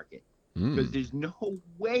trade market. Because there's no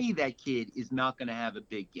way that kid is not going to have a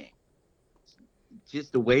big game.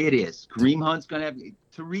 Just the way it is. Kareem Hunt's going to have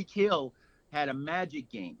 – Tyreek Hill had a magic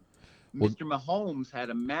game. Mr. Mahomes had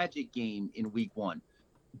a magic game in week 1.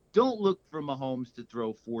 Don't look for Mahomes to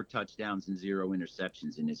throw 4 touchdowns and 0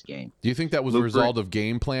 interceptions in this game. Do you think that was a result of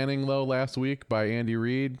game planning, though, last week by Andy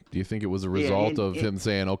Reid? Do you think it was a result of him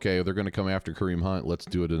saying, okay, they're going to come after Kareem Hunt, let's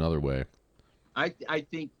do it another way? I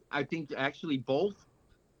think actually both,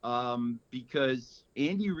 because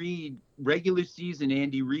Andy Reid, regular season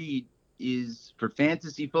Andy Reid is, for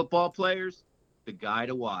fantasy football players, the guy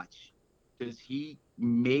to watch. Because he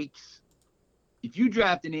makes – if you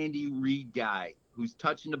draft an Andy Reid guy – who's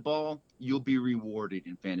touching the ball, you'll be rewarded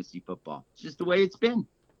in fantasy football. It's just the way it's been.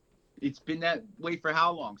 It's been that way for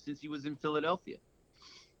how long? Since he was in Philadelphia.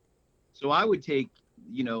 So I would take,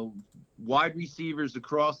 wide receivers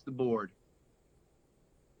across the board.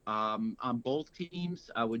 On both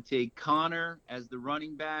teams, I would take Connor as the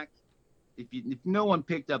running back. If no one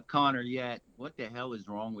picked up Connor yet, what the hell is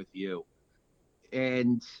wrong with you?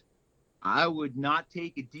 And I would not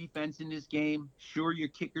take a defense in this game. Sure, your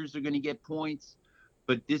kickers are going to get points,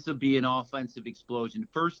 but this will be an offensive explosion.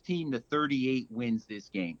 First team to 38 wins this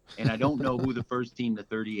game. And I don't know who the first team to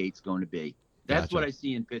 38 is going to be. That's what Gotcha. I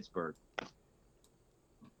see in Pittsburgh.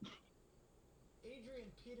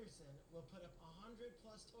 Adrian Peterson will put up 100+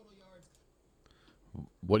 total yards.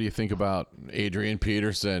 What do you think about Adrian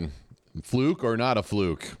Peterson? Fluke or not a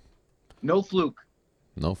fluke? No fluke.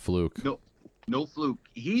 No fluke. No fluke.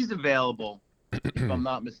 He's available, if I'm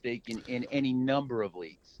not mistaken, in any number of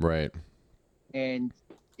leagues. Right. And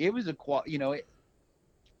it was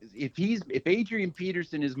if Adrian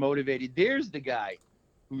Peterson is motivated, there's the guy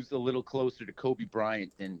who's a little closer to Kobe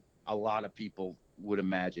Bryant than a lot of people would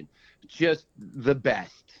imagine. Just the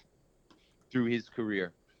best through his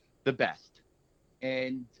career. The best.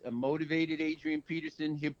 And a motivated Adrian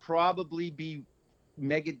Peterson, he'll probably be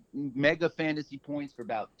mega fantasy points for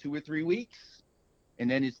about 2 or 3 weeks. And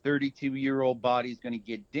then his 32-year-old body is going to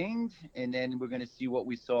get dinged. And then we're going to see what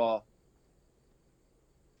we saw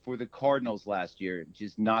for the Cardinals last year,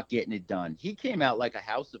 just not getting it done. He came out like a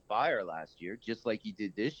house of fire last year, just like he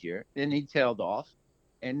did this year. Then he tailed off,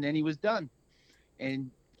 and then he was done. And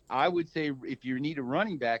I would say if you need a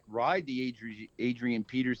running back, ride the Adrian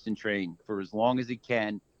Peterson train for as long as it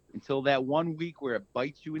can until that 1 week where it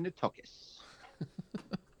bites you in the tuchus.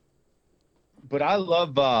 But I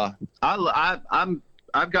love I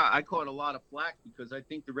caught a lot of flack because I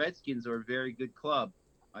think the Redskins are a very good club.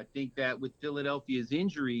 I think that with Philadelphia's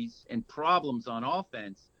injuries and problems on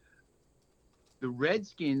offense, the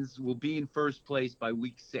Redskins will be in first place by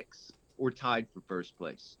week 6 or tied for first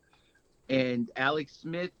place. And Alex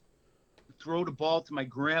Smith, throw the ball to my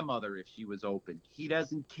grandmother if she was open. He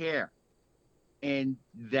doesn't care. And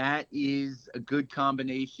that is a good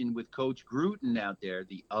combination with Coach Gruden out there,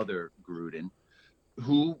 the other Gruden,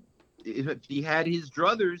 who, if he had his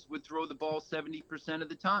druthers, would throw the ball 70% of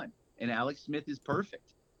the time. And Alex Smith is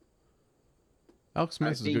perfect. Alex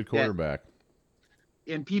Smith is a good quarterback.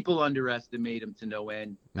 And people underestimate him to no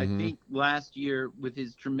end. I think last year with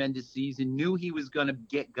his tremendous season, knew he was going to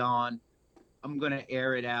get gone. I'm going to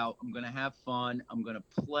air it out. I'm going to have fun. I'm going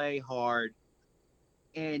to play hard.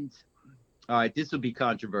 And, all right, this will be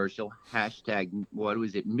controversial. Hashtag, what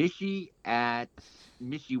was it? Mishy at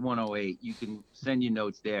Mishy108. You can send your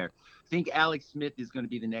notes there. I think Alex Smith is going to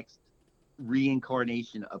be the next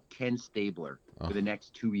reincarnation of Ken Stabler for the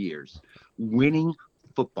next 2 years. Winning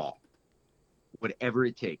football, whatever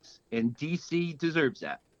it takes. And D.C. deserves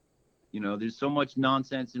that. You know, there's so much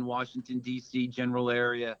nonsense in Washington, D.C., general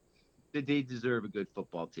area, that they deserve a good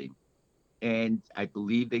football team. And I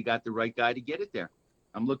believe they got the right guy to get it there.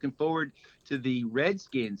 I'm looking forward to the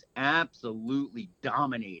Redskins absolutely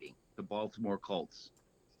dominating the Baltimore Colts.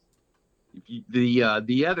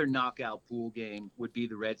 The other knockout pool game would be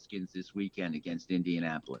the Redskins this weekend against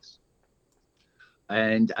Indianapolis.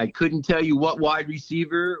 And I couldn't tell you what wide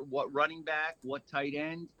receiver, what running back, what tight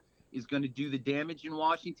end is going to do the damage in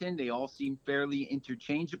Washington. They all seem fairly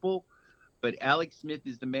interchangeable. But Alex Smith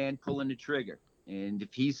is the man pulling the trigger. And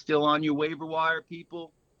if he's still on your waiver wire,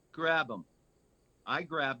 people, grab him. I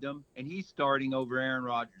grabbed him, and he's starting over Aaron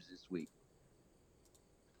Rodgers this week.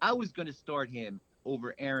 I was going to start him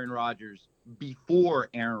over Aaron Rodgers before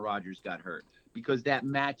Aaron Rodgers got hurt because that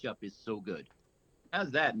matchup is so good.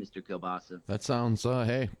 How's that, Mr. Kilbasa? That sounds,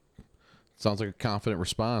 sounds like a confident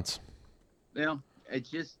response. Yeah, it's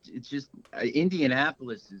just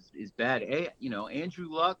Indianapolis is bad. Hey, you know, Andrew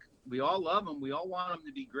Luck, we all love him. We all want him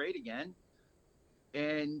to be great again.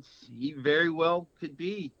 And he very well could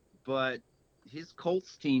be, but his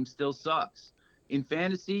Colts team still sucks. In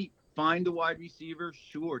fantasy, find a wide receiver.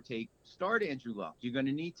 Sure, start Andrew Luck. You're going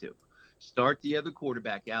to need to. Start the other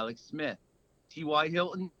quarterback, Alex Smith. T.Y.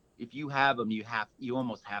 Hilton, if you have him, you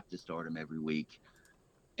almost have to start him every week.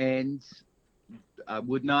 And I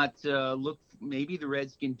would not look. Maybe the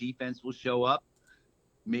Redskin defense will show up.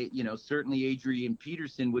 Certainly Adrian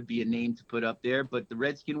Peterson would be a name to put up there. But the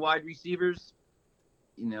Redskin wide receivers,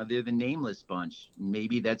 they're the nameless bunch.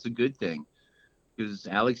 Maybe that's a good thing because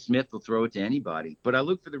Alex Smith will throw it to anybody. But I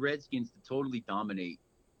look for the Redskins to totally dominate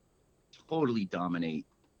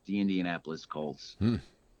the Indianapolis Colts. Okay.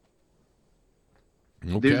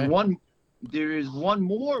 There is one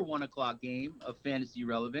more 1 o'clock game of fantasy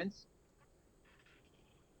relevance,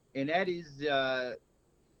 and that is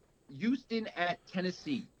Houston at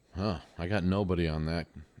Tennessee. I got nobody on that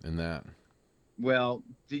in that. Well,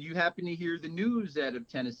 did you happen to hear the news out of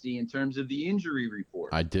Tennessee in terms of the injury report?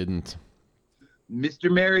 I didn't.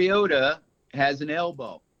 Mr. Mariota has an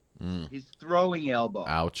elbow, his throwing elbow.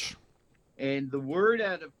 Ouch. And the word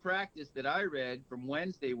out of practice that I read from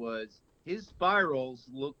Wednesday was his spirals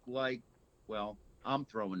look like, well, I'm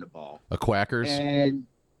throwing the ball. A Quackers. And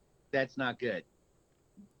that's not good.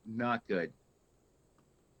 Not good.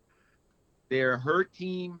 They're a hurt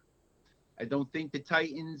team. I don't think the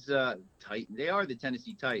Titans, they are the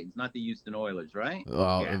Tennessee Titans, not the Houston Oilers, right?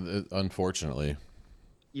 Yeah. Unfortunately.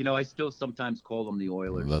 I still sometimes call them the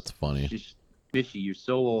Oilers. That's funny. Mishy, you're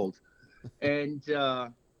so old. And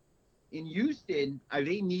in Houston,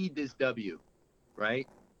 they need this W, right?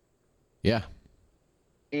 Yeah.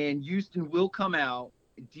 And Houston will come out.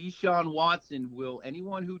 Deshaun Watson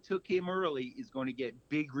anyone who took him early is going to get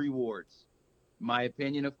big rewards. My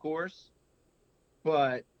opinion, of course.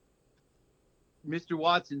 But Mr.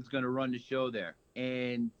 Watson's going to run the show there.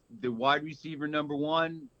 And the wide receiver number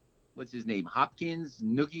 1, what's his name?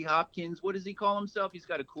 Noogie Hopkins. What does he call himself? He's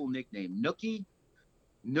got a cool nickname. Noogie.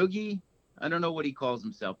 I don't know what he calls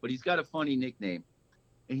himself, but he's got a funny nickname.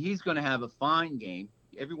 And he's going to have a fine game.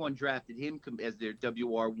 Everyone drafted him as their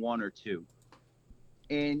WR1 or 2.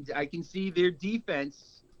 And I can see their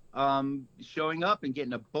defense showing up and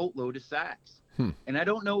getting a boatload of sacks. And I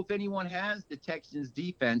don't know if anyone has the Texans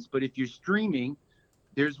defense, but if you're streaming,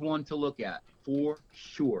 there's one to look at for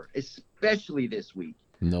sure, especially this week.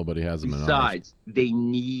 Nobody has them. Besides, they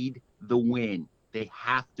need the win. They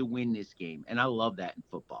have to win this game. And I love that in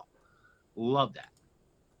football. Love that.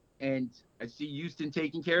 And I see Houston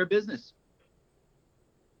taking care of business.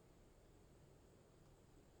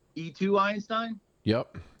 E2 Einstein?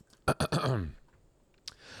 Yep.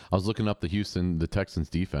 I was looking up the Texans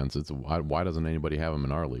defense. It's why doesn't anybody have them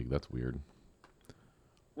in our league? That's weird.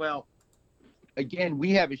 Well, again,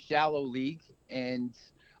 we have a shallow league, and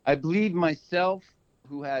I believe myself,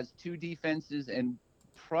 who has 2 defenses, and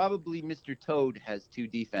probably Mr. Toad has 2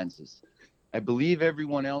 defenses. I believe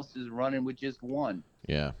everyone else is running with just 1.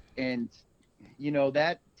 Yeah. And,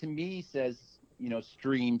 that to me says,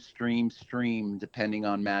 stream, depending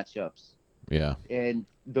on matchups. Yeah. And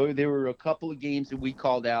though there were a couple of games that we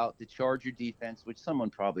called out, the Charger defense, which someone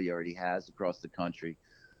probably already has across the country.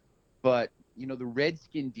 But, the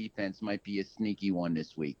Redskin defense might be a sneaky one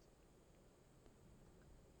this week.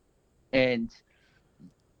 And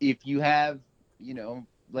if you have,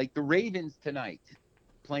 like the Ravens tonight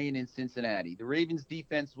playing in Cincinnati, the Ravens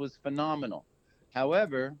defense was phenomenal.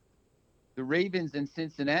 However, the Ravens in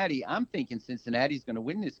Cincinnati, I'm thinking Cincinnati's going to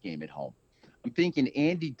win this game at home. I'm thinking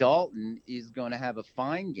Andy Dalton is going to have a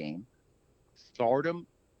fine game. Start him,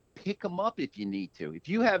 pick him up if you need to. If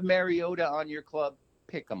you have Mariota on your club,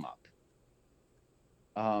 pick him up.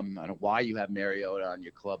 I don't know why you have Mariota on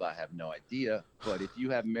your club. I have no idea. But if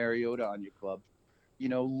you have Mariota on your club,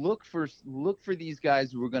 look for these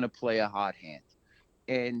guys who are going to play a hot hand.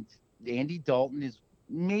 And Andy Dalton is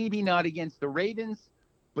maybe not against the Ravens,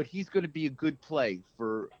 but he's going to be a good play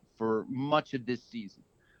for much of this season.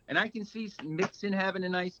 And I can see Mixon having a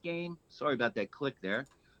nice game. Sorry about that click there.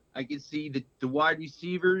 I can see the wide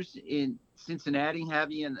receivers in Cincinnati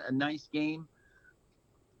having a nice game.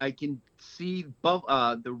 I can see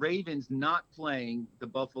the Ravens not playing the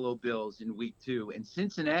Buffalo Bills in week 2. And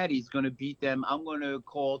Cincinnati's going to beat them, I'm going to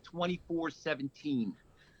call 24-17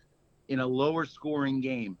 in a lower scoring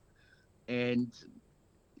game. And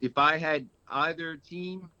if I had either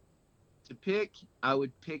team to pick, I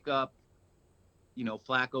would pick up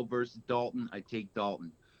Flacco versus Dalton, I take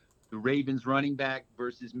Dalton. The Ravens running back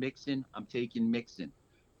versus Mixon, I'm taking Mixon.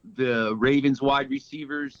 The Ravens wide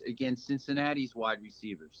receivers against Cincinnati's wide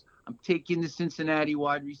receivers, I'm taking the Cincinnati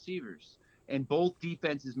wide receivers. And both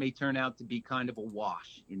defenses may turn out to be kind of a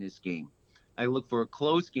wash in this game. I look for a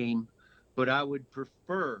close game, but I would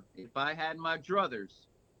prefer, if I had my druthers,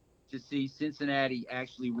 to see Cincinnati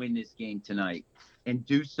actually win this game tonight and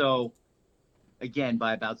do so again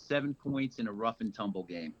by about 7 points in a rough and tumble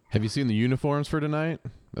game. Have you seen the uniforms for tonight?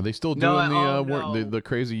 Are they still doing the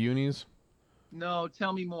crazy unis? No,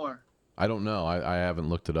 tell me more. I don't know. I haven't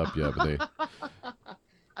looked it up yet, but they.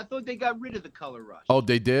 I thought they got rid of the color rush. Oh,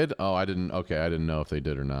 they did? Oh, I didn't. Okay, I didn't know if they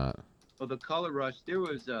did or not. Well, the color rush. There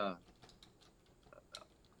was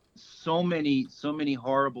so many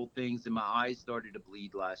horrible things, and my eyes started to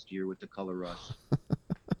bleed last year with the color rush.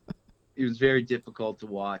 It was very difficult to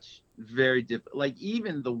watch. Very difficult. Like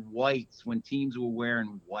even the whites, when teams were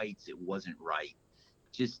wearing whites, it wasn't right.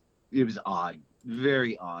 It was odd.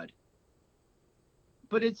 Very odd.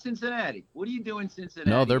 But it's Cincinnati. What do you do in Cincinnati?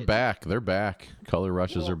 No, they're back. They're back. Color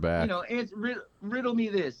rushes are back. Riddle me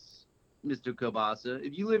this, Mr. Kobasa.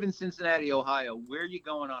 If you live in Cincinnati, Ohio, where are you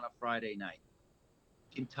going on a Friday night?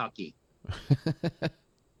 Kentucky.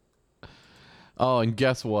 Oh, and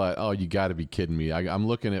guess what? Oh, you got to be kidding me. I'm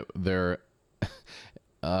looking at their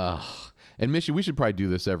and And Mishy, we should probably do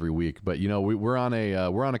this every week, but we're on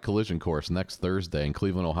a collision course next Thursday in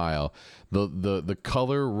Cleveland, Ohio. The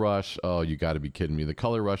color rush. Oh, you got to be kidding me! The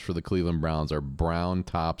color rush for the Cleveland Browns are brown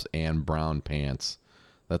tops and brown pants.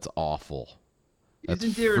 That's awful. That's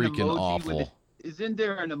freaking awful. Isn't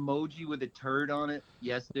there an emoji with a turd on it?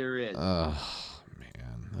 Yes, there is. Man,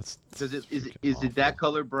 that's. Is it that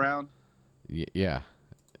color brown? Yeah.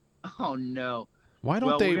 Oh no. Why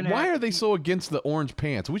don't they? Why are they so against the orange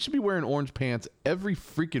pants? We should be wearing orange pants every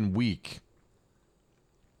freaking week.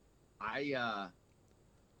 I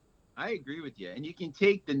agree with you, and you can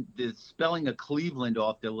take the spelling of Cleveland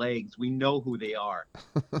off their legs. We know who they are.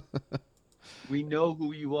 We know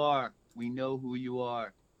who you are. We know who you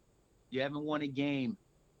are. You haven't won a game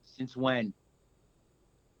since when?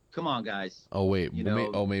 Come on, guys. Oh wait,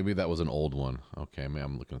 maybe that was an old one. Okay, man,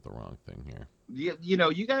 I'm looking at the wrong thing here. You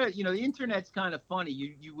gotta, the internet's kind of funny.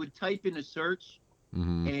 You would type in a search,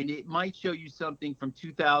 and it might show you something from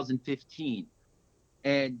 2015,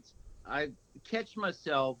 and I catch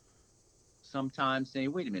myself sometimes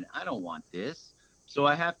saying, "Wait a minute, I don't want this." So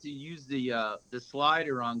I have to use the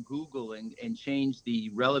slider on Google and change the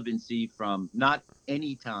relevancy from not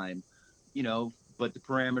any time, but the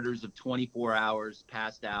parameters of 24 hours,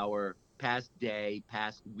 past hour, past day,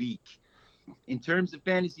 past week. In terms of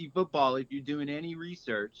fantasy football, if you're doing any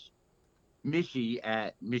research, Mishy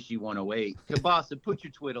at Mishy108. Kabasa, put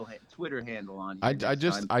your Twitter handle on here. I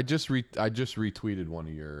just retweeted one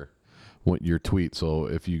of your tweets. So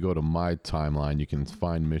if you go to my timeline, you can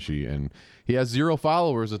find Mishy, and he has 0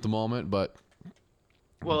 followers at the moment, but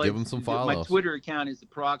give him some follows. My Twitter account is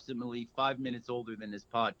approximately 5 minutes older than this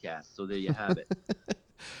podcast, so there you have it.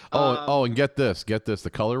 And get this, the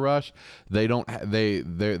color rush. They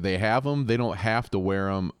have them. They don't have to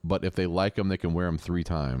wear them, but if they like them, they can wear them 3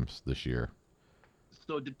 times this year.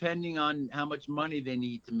 So depending on how much money they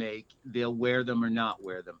need to make, they'll wear them or not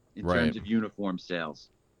wear them in terms of uniform sales.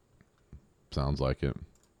 Sounds like it.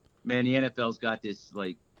 Man, the NFL's got this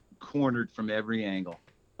cornered from every angle.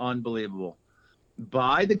 Unbelievable.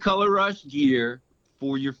 Buy the color rush gear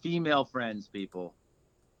for your female friends, people.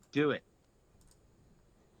 Do it.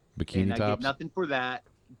 Bikini and tops. I get nothing for that,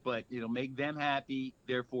 but it'll make them happy.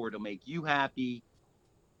 Therefore, it'll make you happy.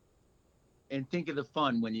 And think of the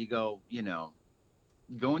fun when you go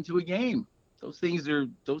into a game. Those things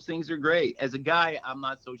are great. As a guy, I'm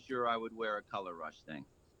not so sure I would wear a color rush thing.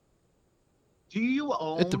 Do you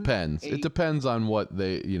own? It depends. It depends on what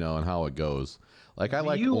they, and how it goes. I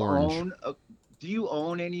like orange. Do you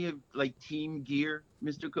own any of team gear,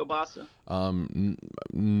 Mr. Kobasa?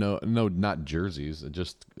 No, not jerseys.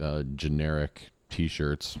 Just generic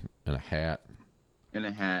T-shirts and a hat.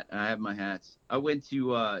 I have my hats. I went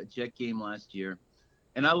to a Jet game last year,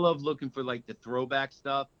 and I love looking for the throwback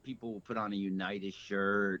stuff. People will put on a United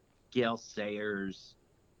shirt, Gale Sayers.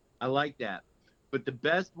 I like that. But the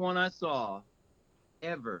best one I saw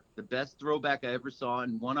ever, the best throwback I ever saw,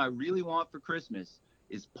 and one I really want for Christmas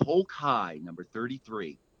is Polk High, number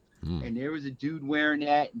 33. And there was a dude wearing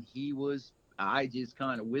that, and I just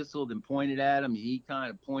kind of whistled and pointed at him. He kind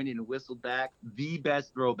of pointed and whistled back. The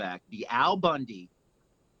best throwback, the Al Bundy,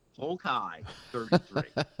 Polk High, 33.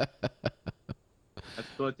 I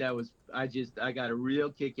thought that was, I got a real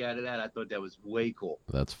kick out of that. I thought that was way cool.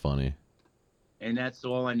 That's funny. And that's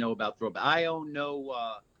all I know about throwback. I own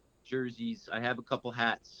no jerseys. I have a couple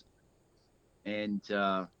hats. And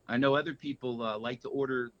I know other people like to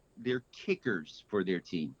order their kickers for their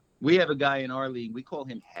team. We have a guy in our league. We call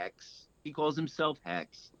him Hex. He calls himself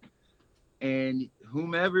Hex. And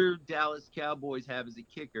whomever Dallas Cowboys have as a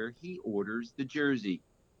kicker, he orders the jersey.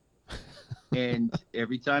 And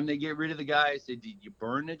every time they get rid of the guy, I said, did you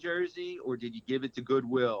burn the jersey or did you give it to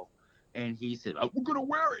Goodwill? And he said, we're going to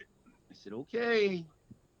wear it. I said, okay.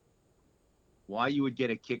 Why you would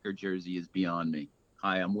get a kicker jersey is beyond me.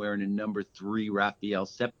 Hi, I'm wearing a number 3 Raphael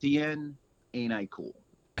Septien. Ain't I cool?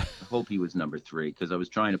 I hope he was number 3 because I was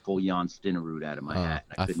trying to pull Jan Stinnerud out of my hat.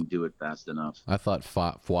 And I couldn't do it fast enough. I thought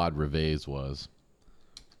Fuad Revez was.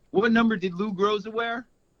 What number did Lou Groza wear?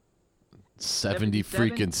 70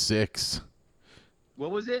 freaking 6. What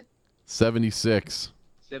was it? 76.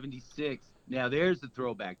 76. Now there's the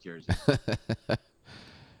throwback jersey.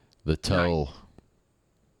 The toe. Nice.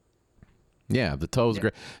 Yeah, the toe's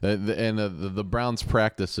great. And the Browns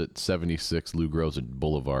practice at 76 Lou Groza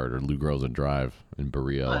Boulevard or Lou Groza Drive in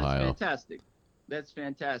Berea, Ohio. Fantastic. That's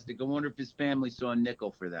fantastic. I wonder if his family saw a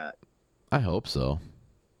nickel for that. I hope so.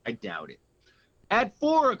 I doubt it. At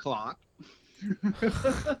 4 o'clock,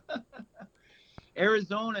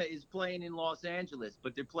 Arizona is playing in Los Angeles,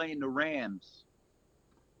 but they're playing the Rams.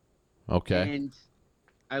 Okay. And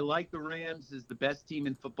I like the Rams as the best team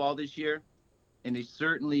in football this year, and they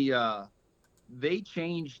certainly they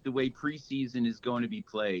changed the way preseason is going to be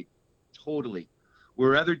played. Totally.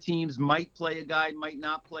 Where other teams might play a guy, might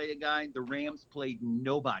not play a guy, the Rams played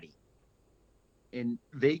nobody. And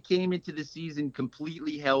they came into the season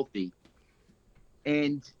completely healthy.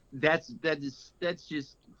 And that's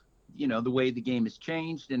just the way the game has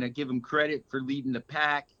changed. And I give them credit for leading the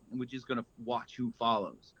pack, and we're just going to watch who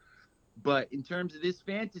follows. But in terms of this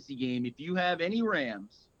fantasy game, if you have any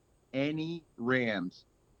Rams,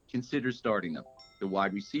 consider starting them. The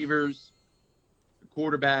wide receivers, the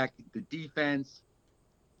quarterback, the defense,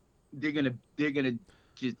 they're gonna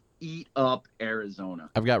just eat up Arizona.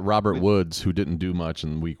 I've got Robert Woods, who didn't do much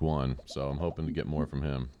in week 1, so I'm hoping to get more from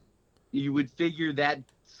him. You would figure that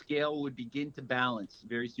scale would begin to balance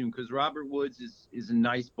very soon because Robert Woods is a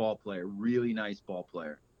nice ball player, really nice ball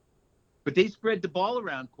player. But they spread the ball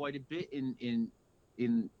around quite a bit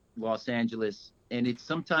in Los Angeles, and it's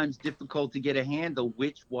sometimes difficult to get a handle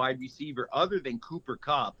which wide receiver, other than Cooper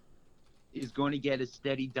Kupp, is going to get a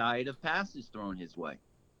steady diet of passes thrown his way.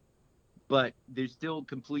 But they're still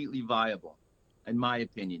completely viable, in my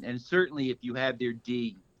opinion. And certainly if you have their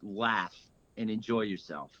D, laugh and enjoy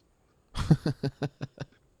yourself.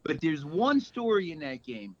 But there's one story in that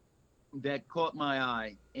game that caught my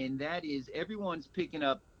eye, and that is everyone's picking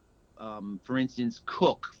up, for instance,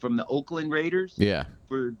 Cook from the Oakland Raiders. Yeah.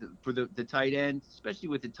 For the tight end, especially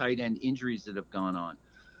with the tight end injuries that have gone on.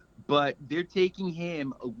 But they're taking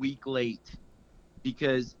him a week late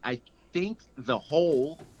because I think the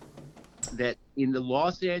hole that in the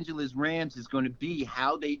Los Angeles Rams is going to be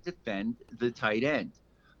how they defend the tight end.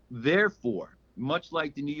 Therefore, much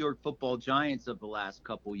like the New York Football Giants of the last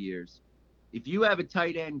couple years, if you have a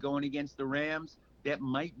tight end going against the Rams, that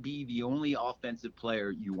might be the only offensive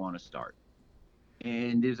player you want to start.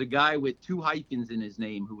 And there's a guy with 2 hyphens in his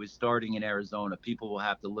name who is starting in Arizona. People will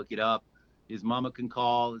have to look it up. His mama can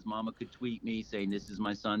call. His mama could tweet me saying, this is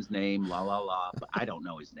my son's name, la, la, la. But I don't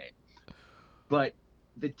know his name. But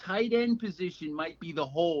the tight end position might be the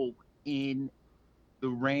hole in the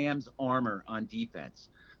Rams' armor on defense.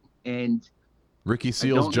 And Ricky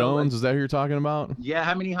Seals-Jones, is that who you're talking about? Yeah,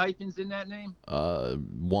 how many hyphens in that name?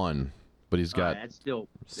 1, but he's got that's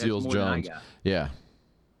Seals-Jones. Yeah.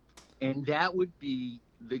 And that would be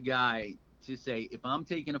the guy to say, if I'm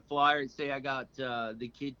taking a flyer, say I got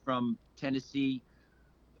the kid from Tennessee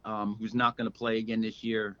who's not going to play again this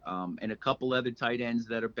year, and a couple other tight ends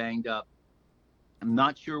that are banged up. I'm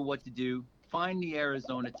not sure what to do. Find the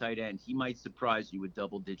Arizona tight end. He might surprise you with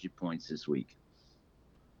double-digit points this week.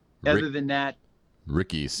 Other than that,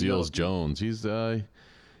 Ricky Seals-Jones, he's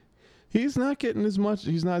not getting as much.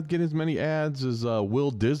 He's not getting as many ads as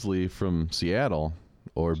Will Disley from Seattle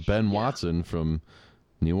or Ben Watson from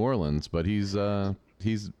New Orleans, but he's about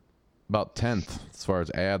 10th as far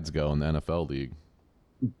as ads go in the NFL league.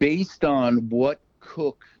 Based on what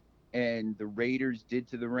Cook and the Raiders did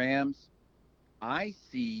to the Rams, I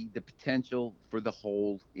see the potential for the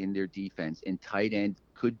hole in their defense, and tight end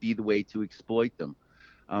could be the way to exploit them.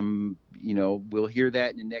 We'll hear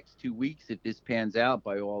that in the next 2 weeks if this pans out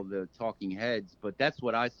by all the talking heads, but that's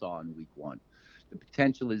what I saw in week 1. The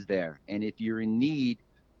potential is there. And if you're in need,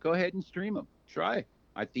 go ahead and stream them. Try.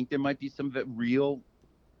 I think there might be some real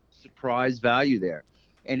surprise value there.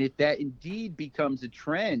 And if that indeed becomes a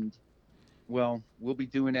trend, well, we'll be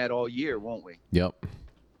doing that all year, won't we? Yep.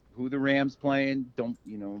 Who the Rams playing,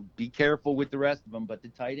 be careful with the rest of them, but the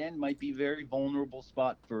tight end might be a very vulnerable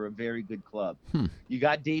spot for a very good club. You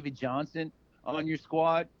got David Johnson on your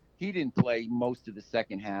squad. He didn't play most of the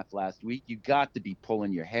second half last week. You got to be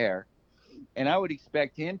pulling your hair. And I would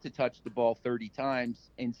expect him to touch the ball 30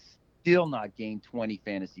 times and still not gain 20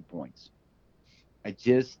 fantasy points.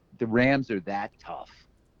 The Rams are that tough.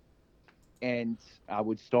 And I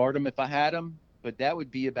would start him if I had him, but that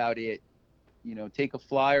would be about it. Take a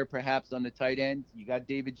flyer perhaps on the tight end. You got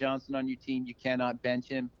David Johnson on your team. You cannot bench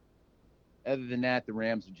him. Other than that, the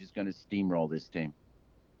Rams are just going to steamroll this team.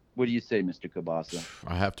 What do you say, Mr. Cabasa?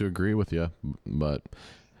 I have to agree with you, but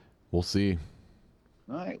we'll see.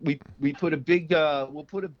 All right, we put a big we'll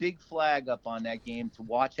put a big flag up on that game to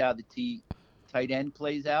watch how the tight end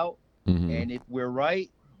plays out. Mm-hmm. And if we're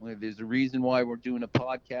right, there's a reason why we're doing a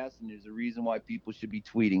podcast, and there's a reason why people should be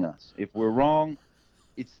tweeting us. If we're wrong,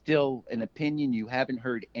 it's still an opinion you haven't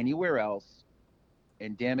heard anywhere else.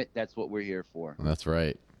 And damn it, that's what we're here for. That's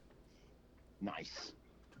right. Nice.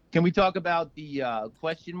 Can we talk about the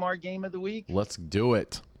question mark game of the week? Let's do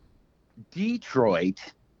it. Detroit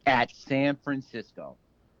at San Francisco.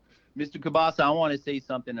 Mr. Cabasa, I want to say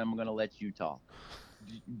something. I'm going to let you talk.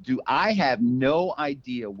 Do I have no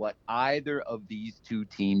idea what either of these two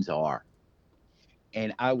teams are,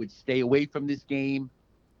 and I would stay away from this game.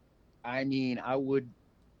 I mean, I would,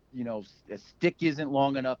 a stick isn't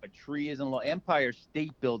long enough, a tree isn't long, Empire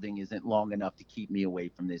State Building isn't long enough to keep me away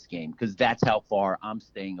from this game because that's how far I'm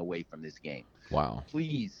staying away from this game. Wow.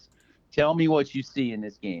 Please tell me what you see in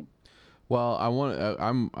this game. Well,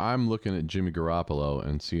 I'm looking at Jimmy Garoppolo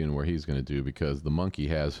and seeing where he's going to do because the monkey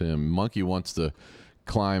has him. Monkey wants to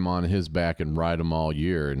climb on his back and ride him all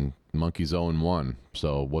year, and Monkey's 0-1.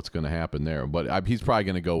 So what's going to happen there? But he's probably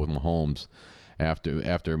going to go with Mahomes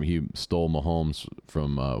after he stole Mahomes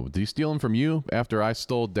from. Did he steal him from you after I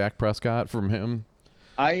stole Dak Prescott from him?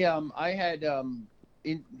 I had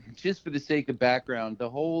just for the sake of background,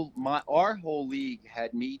 our whole league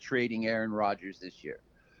had me trading Aaron Rodgers this year.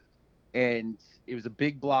 And it was a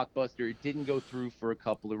big blockbuster. It didn't go through for a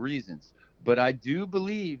couple of reasons. But I do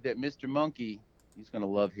believe that Mr. Monkey, he's going to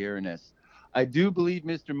love hearing this. I do believe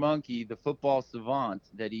Mr. Monkey, the football savant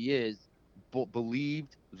that he is,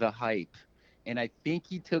 believed the hype. And I think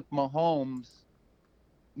he took Mahomes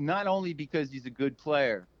not only because he's a good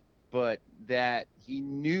player, but that he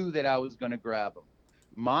knew that I was going to grab him.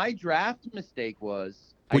 My draft mistake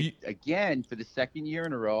was, again, for the second year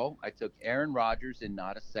in a row, I took Aaron Rodgers and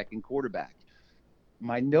not a second quarterback.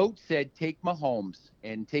 My note said take Mahomes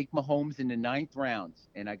and take Mahomes in the 9th round.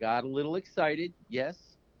 And I got a little excited.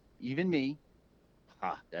 Yes, even me.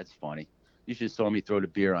 That's funny. You should have saw me throw the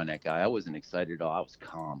beer on that guy. I wasn't excited at all. I was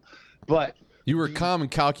calm. But you were calm and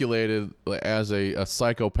calculated as a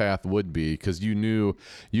psychopath would be because you knew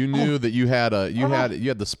that you had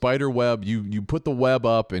the spider web. You put the web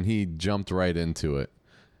up and he jumped right into it.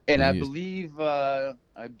 And I believe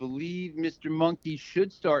Mr. Monkey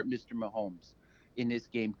should start Mr. Mahomes in this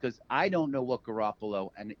game because I don't know what Garoppolo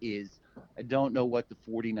is. I don't know what the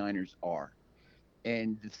 49ers are.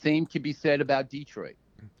 And the same can be said about Detroit.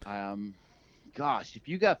 Gosh, if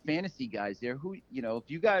you got fantasy guys there, if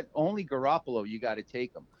you got only Garoppolo, you got to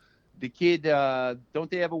take him. The kid, don't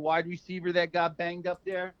they have a wide receiver that got banged up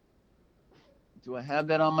there? Do I have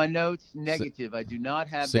that on my notes? Negative. I do not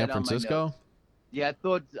have that on my notes. San Francisco? Yeah,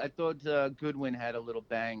 I thought Goodwin had a little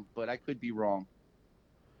bang, but I could be wrong.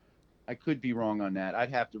 I could be wrong on that.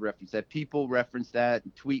 I'd have to reference that. People reference that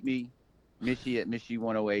and tweet me. Mishy at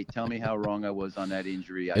Mishy108. Tell me how wrong I was on that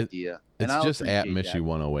injury idea. It's just at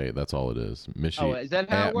Mishy108. That's all it is. Mishy. Oh, is that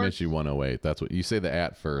how it works? Mishy108. That's what you say. The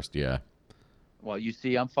at first, yeah. Well, you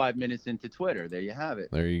see, I'm 5 minutes into Twitter. There you have it.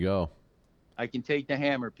 There you go. I can take the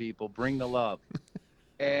hammer, people. Bring the love.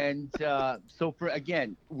 And so,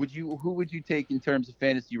 who would you take in terms of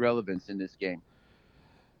fantasy relevance in this game?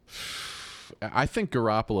 I think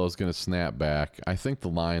Garoppolo is going to snap back. I think the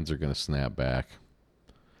Lions are going to snap back.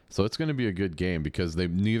 So it's going to be a good game because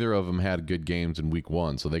neither of them had good games in week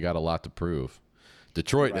 1, so they got a lot to prove.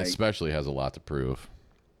 Detroit especially has a lot to prove.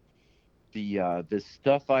 The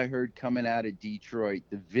stuff I heard coming out of Detroit,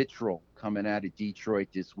 the vitriol coming out of Detroit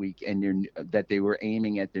this week, and that they were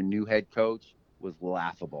aiming at their new head coach was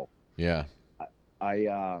laughable. Yeah.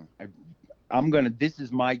 This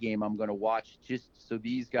is my game. I'm gonna watch just so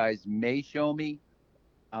these guys may show me.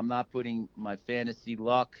 I'm not putting my fantasy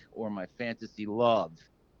luck or my fantasy love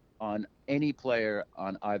on any player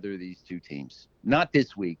on either of these two teams. Not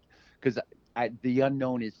this week, because the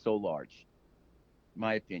unknown is so large.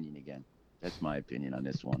 My opinion again. That's my opinion on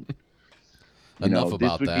this one. Enough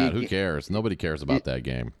about that. Who cares? Nobody cares about that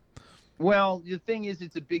game. Well, the thing is,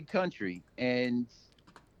 it's a big country, and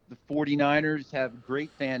the 49ers have a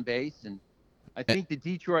great fan base, and I think the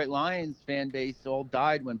Detroit Lions fan base all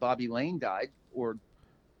died when Bobby Lane died, or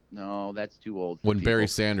no, that's too old. When Barry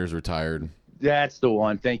Sanders retired. That's the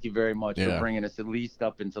one. Thank you very much for bringing us at least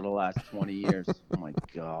up into the last 20 years. Oh, my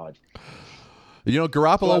God.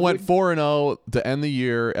 Garoppolo went 4-0 to end the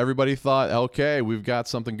year. Everybody thought, okay, we've got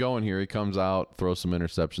something going here. He comes out, throws some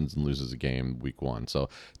interceptions, and loses a game week 1. So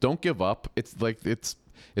don't give up. It's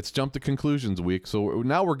jump to conclusions week. So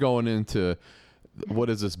now we're going into what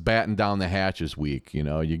is this batten down the hatches week?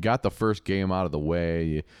 You got the first game out of the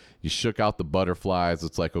way. You shook out the butterflies.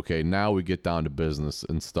 It's like, okay, now we get down to business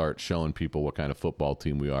and start showing people what kind of football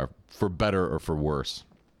team we are, for better or for worse.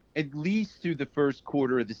 At least through the first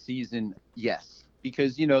quarter of the season, yes.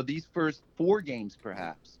 Because, these first 4 games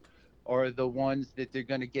perhaps are the ones that they're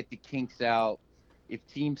going to get the kinks out. If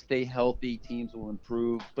teams stay healthy, teams will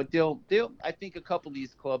improve. But I think a couple of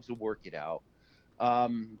these clubs will work it out.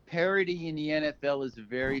 Parity in the NFL is a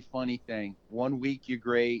very funny thing. 1 week you're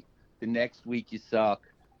great, the next week you suck.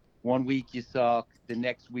 1 week you suck, the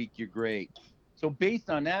next week you're great. So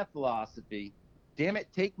based on that philosophy, damn it,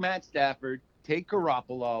 take Matt Stafford, take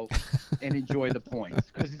Garoppolo, and enjoy the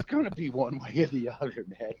points because it's going to be one way or the other,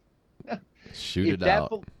 man. Shoot if it that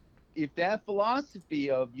out. if that philosophy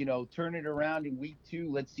of turn it around in week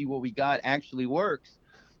 2, let's see what we got actually works,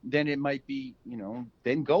 then it might be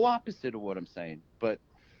then go opposite of what I'm saying. But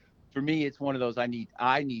for me, it's one of those I need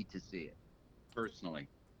to see it personally.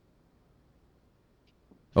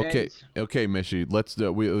 Okay, And okay, Mishy. Let's do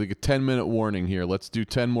like a 10-minute warning here. Let's do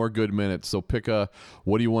 10 more good minutes. So pick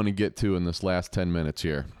what do you want to get to in this last 10 minutes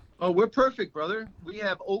here? oh, we're perfect, brother. We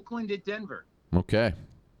have Oakland at Denver, Okay.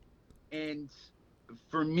 and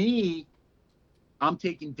for me, I'm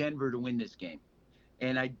taking Denver to win this game,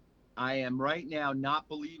 and I am right now not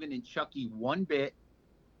believing in Chucky one bit.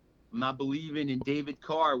 I'm not believing in David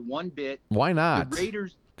Carr one bit. Why not? The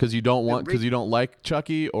Raiders. Because you don't like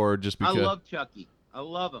Chucky, or just because I love Chucky. I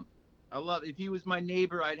love him. If he was my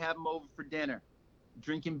neighbor, I'd have him over for dinner,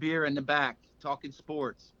 drinking beer in the back, talking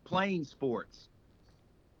sports, playing sports.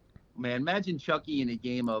 Man, imagine Chucky in a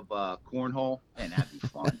game of cornhole, and that'd be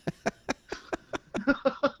fun.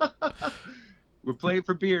 We're playing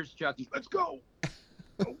for beers, Chucky. Let's go.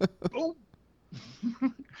 Oh.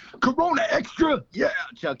 Corona extra. Yeah,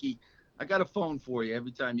 Chucky. I got a phone for you.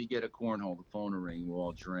 Every time you get a cornhole, the phone will ring. We'll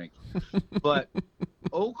all drink. But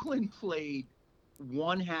Oakland played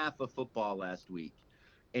one half of football last week,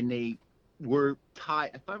 and they were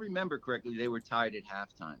tied. If I remember correctly, they were tied at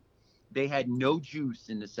halftime. They had no juice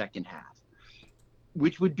in the second half,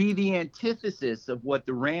 which would be the antithesis of what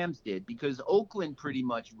the Rams did, because Oakland pretty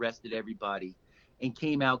much rested everybody and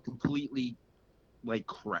came out completely like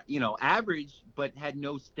crap, average, but had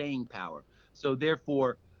no staying power. So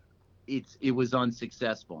therefore, it was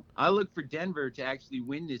unsuccessful. I look for Denver to actually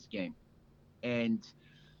win this game, and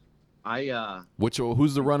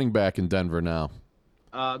who's the running back in Denver now?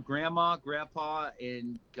 Grandma, Grandpa,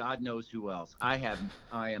 and God knows who else. I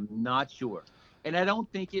am not sure, and I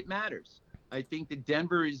don't think it matters. I think that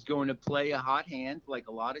Denver is going to play a hot hand like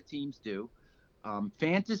a lot of teams do.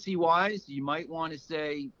 Fantasy-wise, you might want to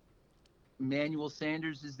say Emmanuel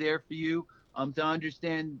Sanders is there for you. To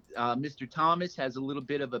understand, Mr. Thomas has a little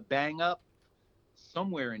bit of a bang-up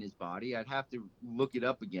somewhere in his body. I'd have to look it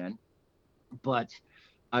up again. But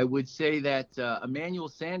I would say that Emmanuel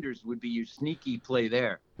Sanders would be your sneaky play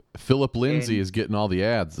there. Philip Lindsay is getting all the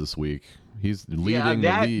ads this week. He's leading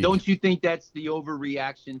the league. Don't you think that's the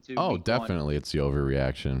overreaction to Oh, week definitely. 1? It's the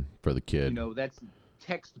overreaction for the kid. That's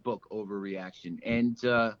textbook overreaction. And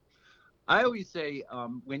I always say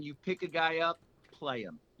when you pick a guy up, play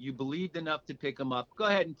him. You believed enough to pick him up. Go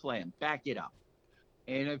ahead and play him. Back it up.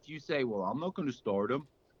 And if you say, well, I'm not going to start him,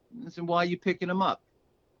 then why are you picking him up?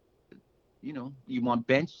 You want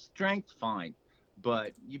bench strength? Fine.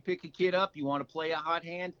 But you pick a kid up, you want to play a hot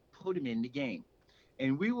hand, put him in the game.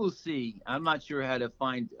 And we will see. I'm not sure how to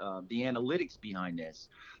find the analytics behind this,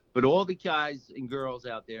 but all the guys and girls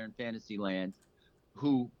out there in fantasy land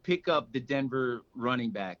who pick up the Denver running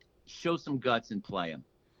back, show some guts and play him.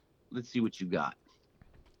 Let's see what you got.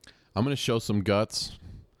 I'm going to show some guts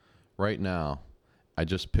right now. I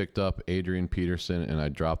just picked up Adrian Peterson and I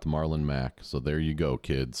dropped Marlon Mack. So there you go,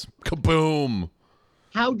 kids. Kaboom!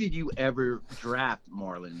 How did you ever draft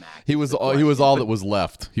Marlon Mack? He was all that was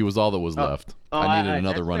left. He was all that was left. I needed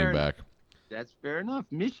another running back. That's fair enough.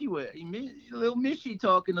 Little Mishy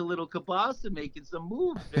talking a little Kabasa, making some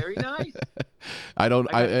moves. Very nice.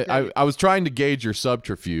 I was trying to gauge your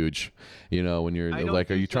subterfuge, when you're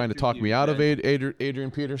like, are you trying to talk me out of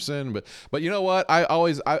Adrian Peterson? But you know what?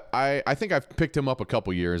 I think I've picked him up a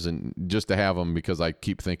couple years and just to have him because I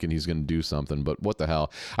keep thinking he's going to do something. But what the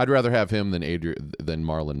hell? I'd rather have him than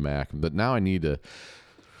Marlon Mack. But now I need to.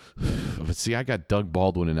 But see, I got Doug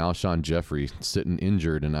Baldwin and Alshon Jeffrey sitting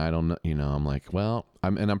injured, and I don't know. I'm like, well,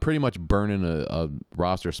 I'm pretty much burning a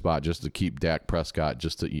roster spot just to keep Dak Prescott,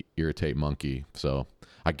 just to irritate Monkey. So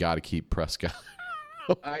I got to keep Prescott.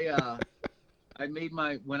 I made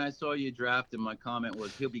when I saw you draft him, my comment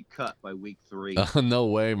was he'll be cut by week 3. No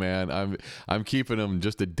way, man. I'm keeping him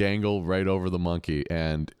just to dangle right over the Monkey,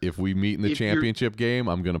 and if we meet in the championship game,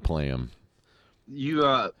 I'm gonna play him. You,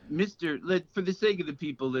 for the sake of the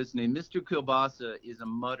people listening, Mr. Kielbasa is a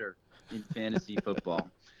mutter in fantasy football.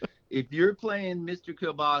 If you're playing Mr.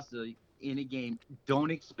 Kielbasa in a game,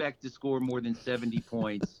 don't expect to score more than 70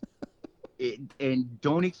 points. And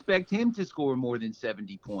don't expect him to score more than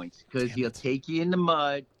 70 points because he'll take you in the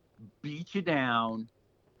mud, beat you down,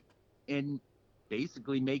 and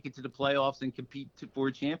basically make it to the playoffs and compete for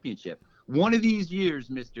a championship. One of these years,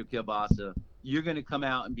 Mr. Kielbasa, you're going to come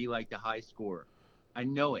out and be like the high scorer. I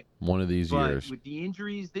know it. One of these years. With the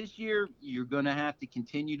injuries this year, you're going to have to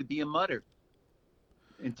continue to be a mutter.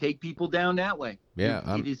 and take people down that way. Yeah,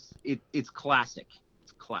 It's classic.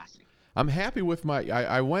 It's classic. I'm happy with my.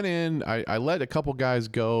 I went in. I let a couple guys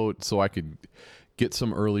go so I could get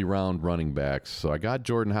some early round running backs. So I got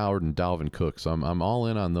Jordan Howard and Dalvin Cook. So I'm all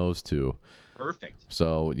in on those two. Perfect.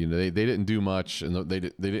 So they didn't do much, and they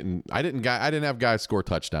didn't. I didn't have guys score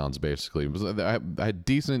touchdowns. Basically, I had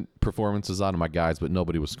decent performances out of my guys, but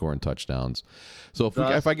nobody was scoring touchdowns. So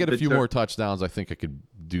if I get a few more touchdowns, I think I could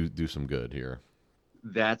do some good here.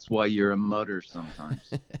 That's why you're a mutter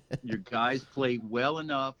sometimes. Your guys play well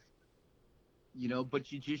enough,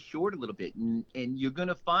 but you're just short a little bit. And you're going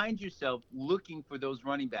to find yourself looking for those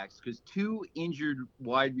running backs because two injured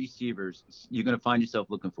wide receivers, you're going to find yourself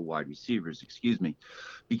looking for wide receivers,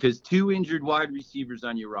 because two injured wide receivers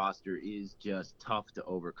on your roster is just tough to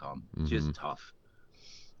overcome, just tough.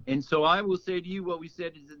 And so I will say to you what we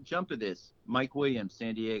said at the jump of this, Mike Williams,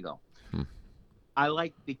 San Diego. I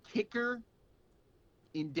like the kicker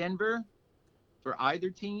in Denver for either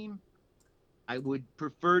team. I would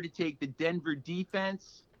prefer to take the Denver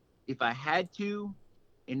defense if I had to,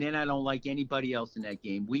 and then I don't like anybody else in that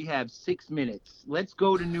game. We have 6 minutes. Let's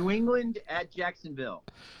go to New England at Jacksonville.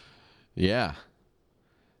 Yeah.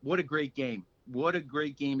 What a great game. What a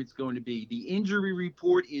great game it's going to be. The injury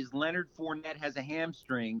report is Leonard Fournette has a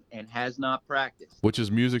hamstring and has not practiced. Which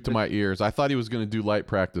is music to my ears. I thought he was going to do light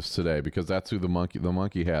practice today because that's who the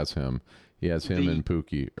monkey has him. He has him and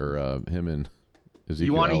Pookie, or him and Ezekiel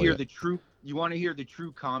You want to hear Elliott. the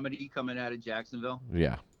true comedy coming out of Jacksonville?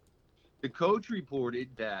 Yeah. The coach reported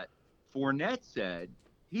that Fournette said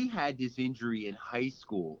he had this injury in high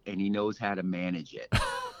school and he knows how to manage it.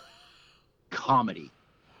 Comedy.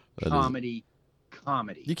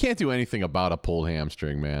 You can't do anything about a pulled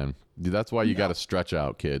hamstring, man. That's why you got to stretch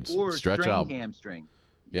out, kids. Or stretch out. Hamstring.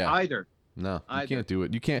 Yeah. Either. No, you can't do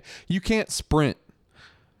it. You can't sprint.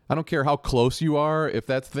 I don't care how close you are. If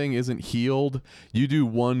that thing isn't healed, you do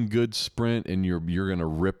one good sprint and you're gonna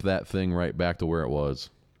rip that thing right back to where it was.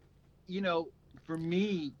 For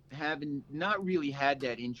me, having not really had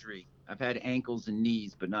that injury, I've had ankles and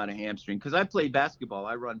knees, but not a hamstring. Because I play basketball,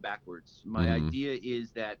 I run backwards. My idea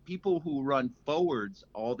is that people who run forwards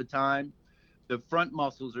all the time, the front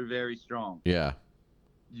muscles are very strong. Yeah.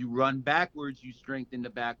 You run backwards, you strengthen the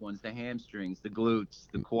back ones, the hamstrings, the glutes,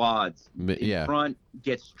 the quads. Yeah. Front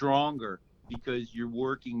gets stronger because you're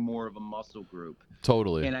working more of a muscle group.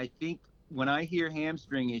 Totally. And I think when I hear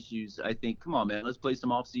hamstring issues, I think, come on, man, let's play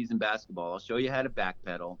some off-season basketball. I'll show you how to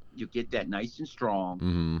backpedal. You'll get that nice and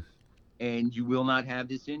strong, and you will not have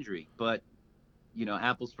this injury. But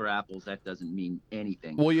apples for apples, that doesn't mean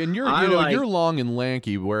anything. Well, and you're long and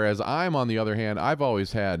lanky, whereas I'm, on the other hand, I've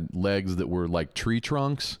always had legs that were like tree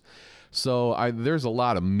trunks. So there's a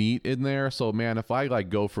lot of meat in there. So, man, if I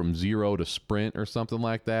go from 0 to sprint or something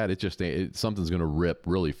like that, something's going to rip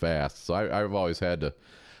really fast. So I've always had to,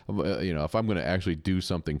 if I'm going to actually do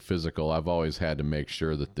something physical, I've always had to make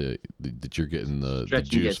sure that that you're getting the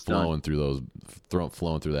juice flowing through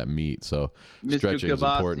that meat. So Mr. stretching is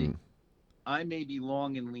important. I may be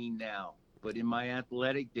long and lean now, but in my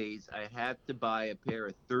athletic days, I had to buy a pair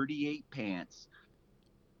of 38 pants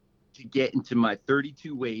to get into my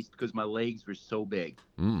 32 waist because my legs were so big.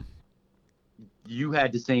 You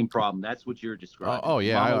had the same problem. That's what you're describing. Oh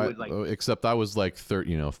yeah, except I was like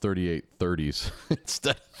 38 30s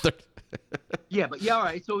instead of 30. Yeah, but all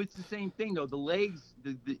right. So it's the same thing though. The legs,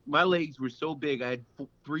 my legs were so big. I had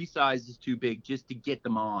 3 sizes too big just to get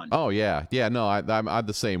them on. Oh yeah. No, I'm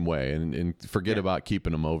the same way. And forget about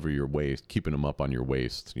keeping them over your waist, keeping them up on your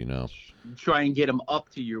waist. Try and get them up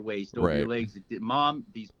to your waist over your legs. Mom,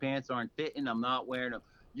 these pants aren't fitting. I'm not wearing them.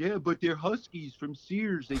 Yeah, but they're Huskies from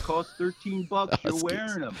Sears. They cost $13. You're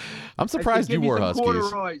wearing them. I'm surprised you wore Huskies.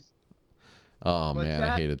 Corduroys. Oh man,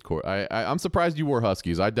 I hated I'm surprised you wore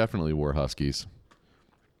Huskies. I definitely wore Huskies.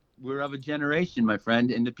 We're of a generation, my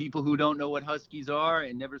friend, and the people who don't know what Huskies are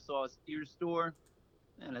and never saw a Sears store,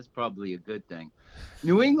 that's probably a good thing.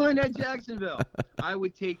 New England at Jacksonville. I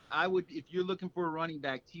would, if you're looking for a running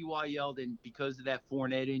back, T.Y. Yeldon, because of that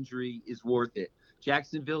Fournette injury, is worth it.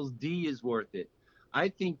 Jacksonville's D is worth it. I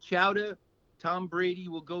think Chowder, Tom Brady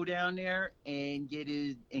will go down there and get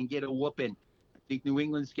a whooping. I think New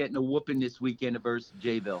England's getting a whooping this weekend versus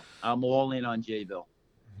Jayville. I'm all in on Jayville.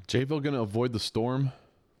 Jayville going to avoid the storm?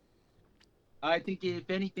 I think if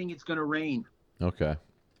anything, it's going to rain. Okay.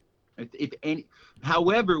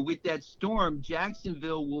 However, with that storm,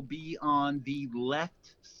 Jacksonville will be on the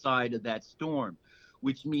left side of that storm,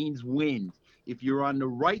 which means wind. If you're on the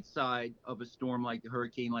right side of a storm like the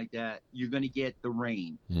hurricane like that, you're going to get the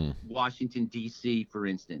rain. Washington, D.C., for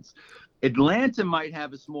instance. Atlanta might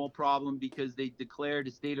have a small problem because they declared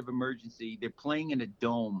a state of emergency. They're playing in a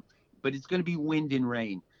dome, but it's going to be wind and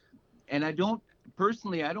rain. And I don't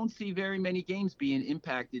see very many games being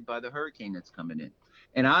impacted by the hurricane that's coming in.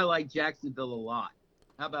 And I like Jacksonville a lot.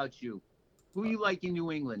 How about you? Who you like in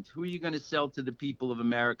New England? Who are you going to sell to the people of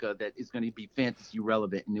America that is going to be fantasy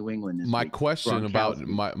relevant in New England this My week? question about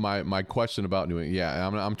Gronkowski. my question about New England, yeah,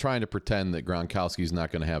 I'm trying to pretend that Gronkowski's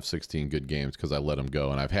not going to have 16 good games because I let him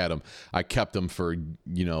go, and I kept him for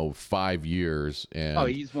 5 years, and Oh,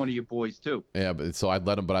 he's one of your boys too. yeah, but so I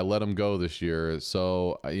let him go this year.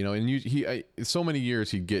 So and so many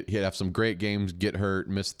years he'd have some great games, get hurt,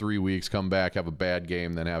 miss 3 weeks, come back, have a bad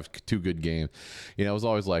game, then have 2 good games. It was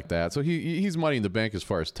always like that. So he's money in the bank as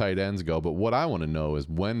far as tight ends go. But what I want to know is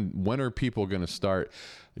when are people going to start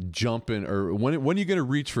jumping, or when are you going to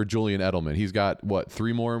reach for Julian Edelman? He's got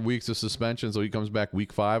 3 more weeks of suspension, so he comes back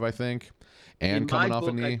week 5, I think, and coming off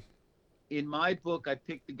a knee. In my book, I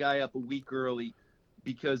picked the guy up a week early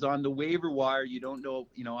because on the waiver wire, you don't know.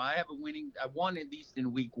 I won at least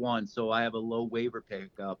in week 1, so I have a low waiver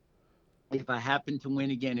pickup. If I happen to win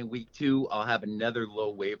again in week 2, I'll have another low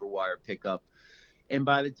waiver wire pickup. And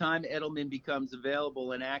by the time Edelman becomes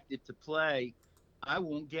available and active to play, I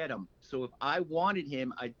won't get him. So if I wanted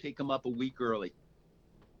him, I'd pick him up a week early,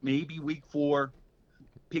 maybe week 4.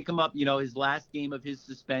 Pick him up, his last game of his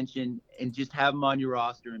suspension, and just have him on your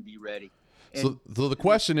roster and be ready. So the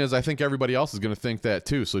question is, I think everybody else is going to think that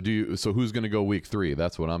too. So who's going to go week 3?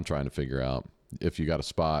 That's what I'm trying to figure out. If you got a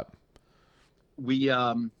spot, we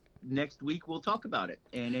next week we'll talk about it.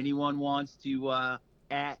 And anyone wants to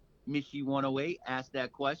at Mishy108 ask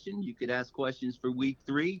that question. You could ask questions for week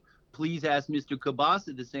 3. Please ask Mr.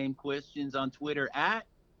 Kielbasa the same questions on Twitter at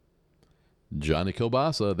Johnny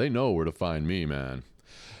Kielbasa. They know where to find me, man.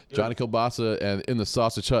 Johnny Kielbasa, and in the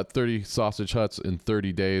Sausage Hut, 30 Sausage Huts in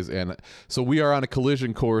 30 days. And so we are on a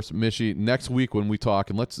collision course, Mishy, next week when we talk.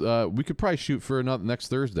 And we could probably shoot for next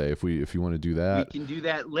Thursday if you want to do that. We can do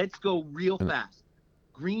that. Let's go real fast.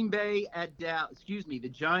 Green Bay at Dallas. The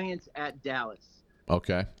Giants at Dallas.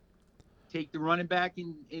 Okay. Take the running back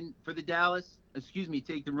in for the Dallas.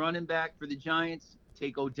 Take the running back for the Giants.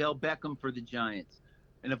 Take Odell Beckham for the Giants.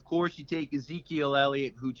 And, of course, you take Ezekiel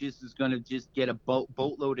Elliott, who just is going to just get a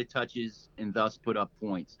boatload of touches and thus put up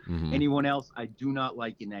points. Mm-hmm. Anyone else I do not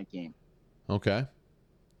like in that game. Okay.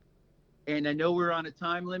 And I know we're on a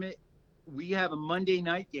time limit. We have a Monday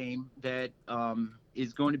night game that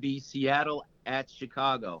is going to be Seattle at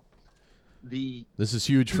Chicago. This is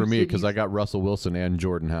huge for me because I got Russell Wilson and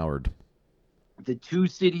Jordan Howard. The 2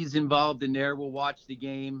 cities involved in there will watch the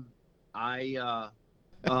game. I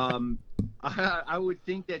would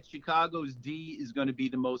think that Chicago's D is going to be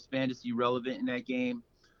the most fantasy relevant in that game.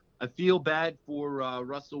 I feel bad for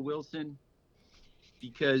Russell Wilson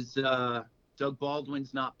because Doug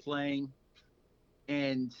Baldwin's not playing.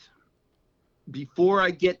 And before I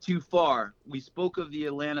get too far, we spoke of the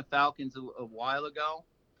Atlanta Falcons a while ago.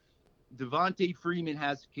 Devontae Freeman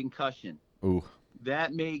has a concussion. Ooh.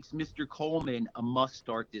 That makes Mr. Coleman a must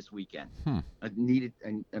start this weekend.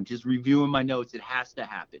 I'm just reviewing my notes. It has to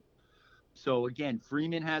happen. So, again,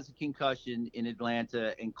 Freeman has a concussion in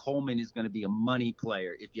Atlanta, and Coleman is going to be a money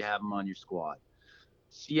player if you have him on your squad.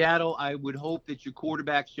 Seattle, I would hope that your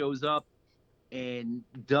quarterback shows up and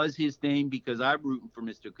does his thing because I'm rooting for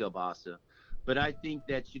Mr. Kielbasa. But I think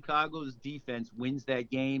that Chicago's defense wins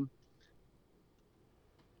that game.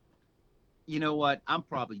 You know what? I'm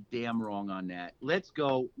probably damn wrong on that. Let's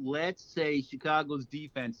go. Let's say Chicago's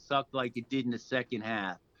defense sucked like it did in the second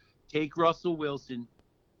half. Take Russell Wilson.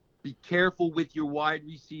 Be careful with your wide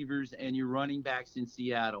receivers and your running backs in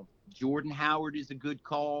Seattle. Jordan Howard is a good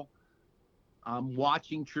call. I'm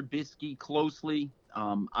watching Trubisky closely.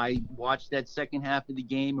 I watched that second half of the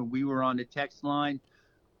game, and we were on the text line.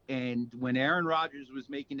 And when Aaron Rodgers was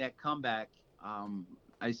making that comeback,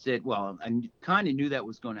 I said, well, I kind of knew that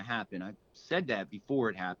was going to happen. I said that before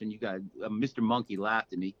it happened. You got Mr. Monkey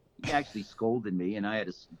laughed at me. He actually scolded me, and I had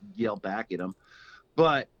to yell back at him.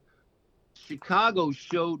 But Chicago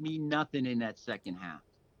showed me nothing in that second half.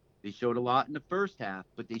 They showed a lot in the first half,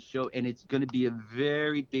 but and it's going to be a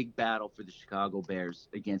very big battle for the Chicago Bears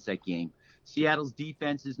against that game. Seattle's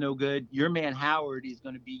defense is no good. Your man Howard is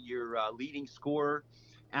going to be your leading scorer.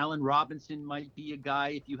 Allen Robinson might be a guy,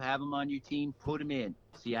 if you have him on your team, put him in.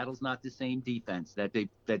 Seattle's not the same defense that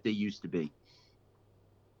they used to be.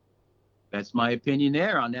 That's my opinion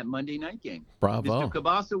there on that Monday night game. Bravo. Mr.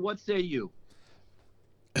 Kielbasa, what say you?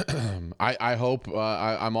 I hope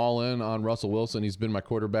I'm all in on Russell Wilson. He's been my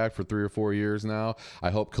quarterback for 3 or 4 years now. I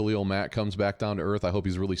hope Khalil Mack comes back down to earth. I hope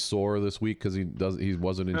he's really sore this week because he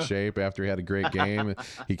wasn't in shape after he had a great game.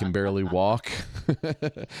 He can barely walk.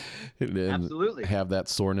 And Absolutely. have that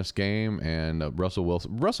soreness game. And Russell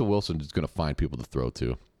Wilson is going to find people to throw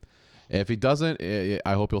to. If he doesn't,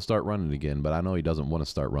 I hope he'll start running again. But I know he doesn't want to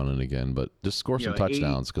start running again. But just score some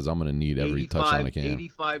touchdowns because I'm going to need every touchdown I can.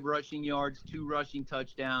 85 rushing yards, 2 rushing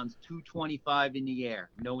touchdowns, 225 in the air,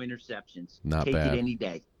 no interceptions. Not Take bad. it any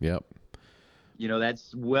day. Yep.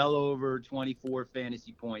 That's well over 24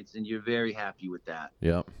 fantasy points, and you're very happy with that.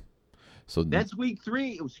 Yep. So that's week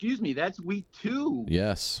 3. Excuse me, that's week 2.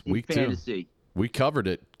 Yes, week fantasy. 2. We covered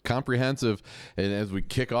it, comprehensive, and as we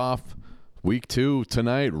kick off Week 2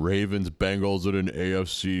 tonight, Ravens Bengals at an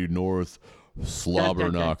AFC North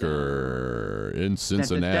slobber knocker in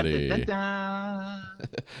Cincinnati.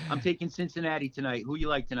 I'm taking Cincinnati tonight. Who you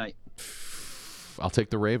like tonight? I'll take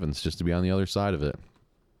the Ravens just to be on the other side of it.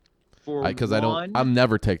 Because I don't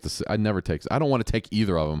want to take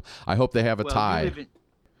either of them. I hope they have a tie.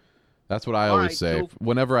 That's what I always say.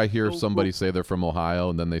 Whenever I hear somebody say they're from Ohio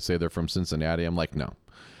and then they say they're from Cincinnati, I'm like, no.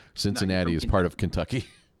 Cincinnati is part of Kentucky.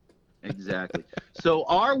 Exactly. So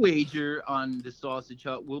our wager on the Sausage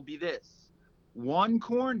Hut will be this: 1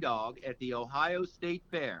 corn dog at the Ohio State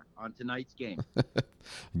Fair on tonight's game.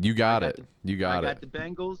 You got it. I got the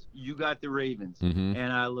Bengals. You got the Ravens. Mm-hmm.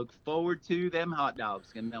 And I look forward to them hot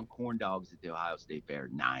dogs and them corn dogs at the Ohio State Fair.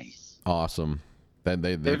 Nice. Awesome.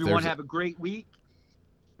 Everyone have a great week.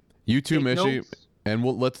 You too, Mishy. And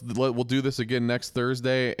we'll do this again next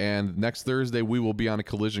Thursday. And next Thursday we will be on a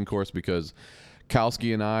collision course because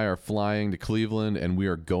Kowski and I are flying to Cleveland, and we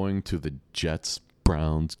are going to the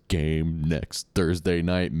Jets-Browns game next Thursday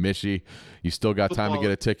night. Mishy, you still got time to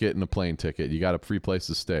get a ticket and a plane ticket. You got a free place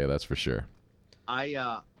to stay, that's for sure.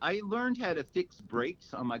 I learned how to fix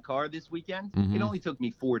brakes on my car this weekend. Mm-hmm. It only took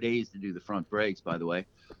me 4 days to do the front brakes, by the way.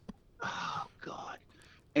 Oh, God.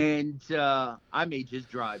 And I may just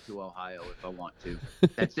drive to Ohio if I want to.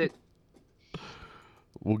 That's it.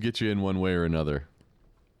 We'll get you in one way or another.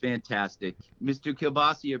 Fantastic. Mr.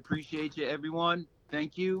 Kilbasi, appreciate you, everyone.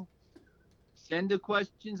 Thank you. Send the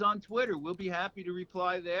questions on Twitter. We'll be happy to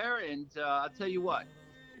reply there. And I'll tell you what,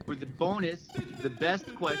 for the bonus, the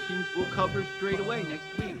best questions we'll cover straight away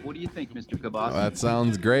next week. What do you think, Mr. Kilbasi? That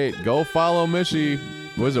sounds great. Go follow Mishy.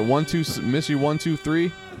 What is it, Mishy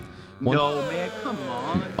 123? No, man, come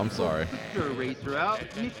on. I'm sorry. Put your eraser out.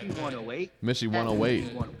 Mishy 108. Mishy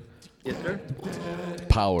 108. Yes, sir.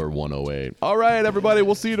 Power 108. All right, everybody.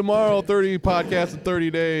 We'll see you tomorrow. 30 podcasts in 30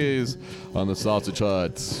 days on the Sausage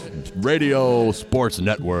Hut Radio Sports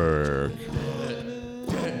Network.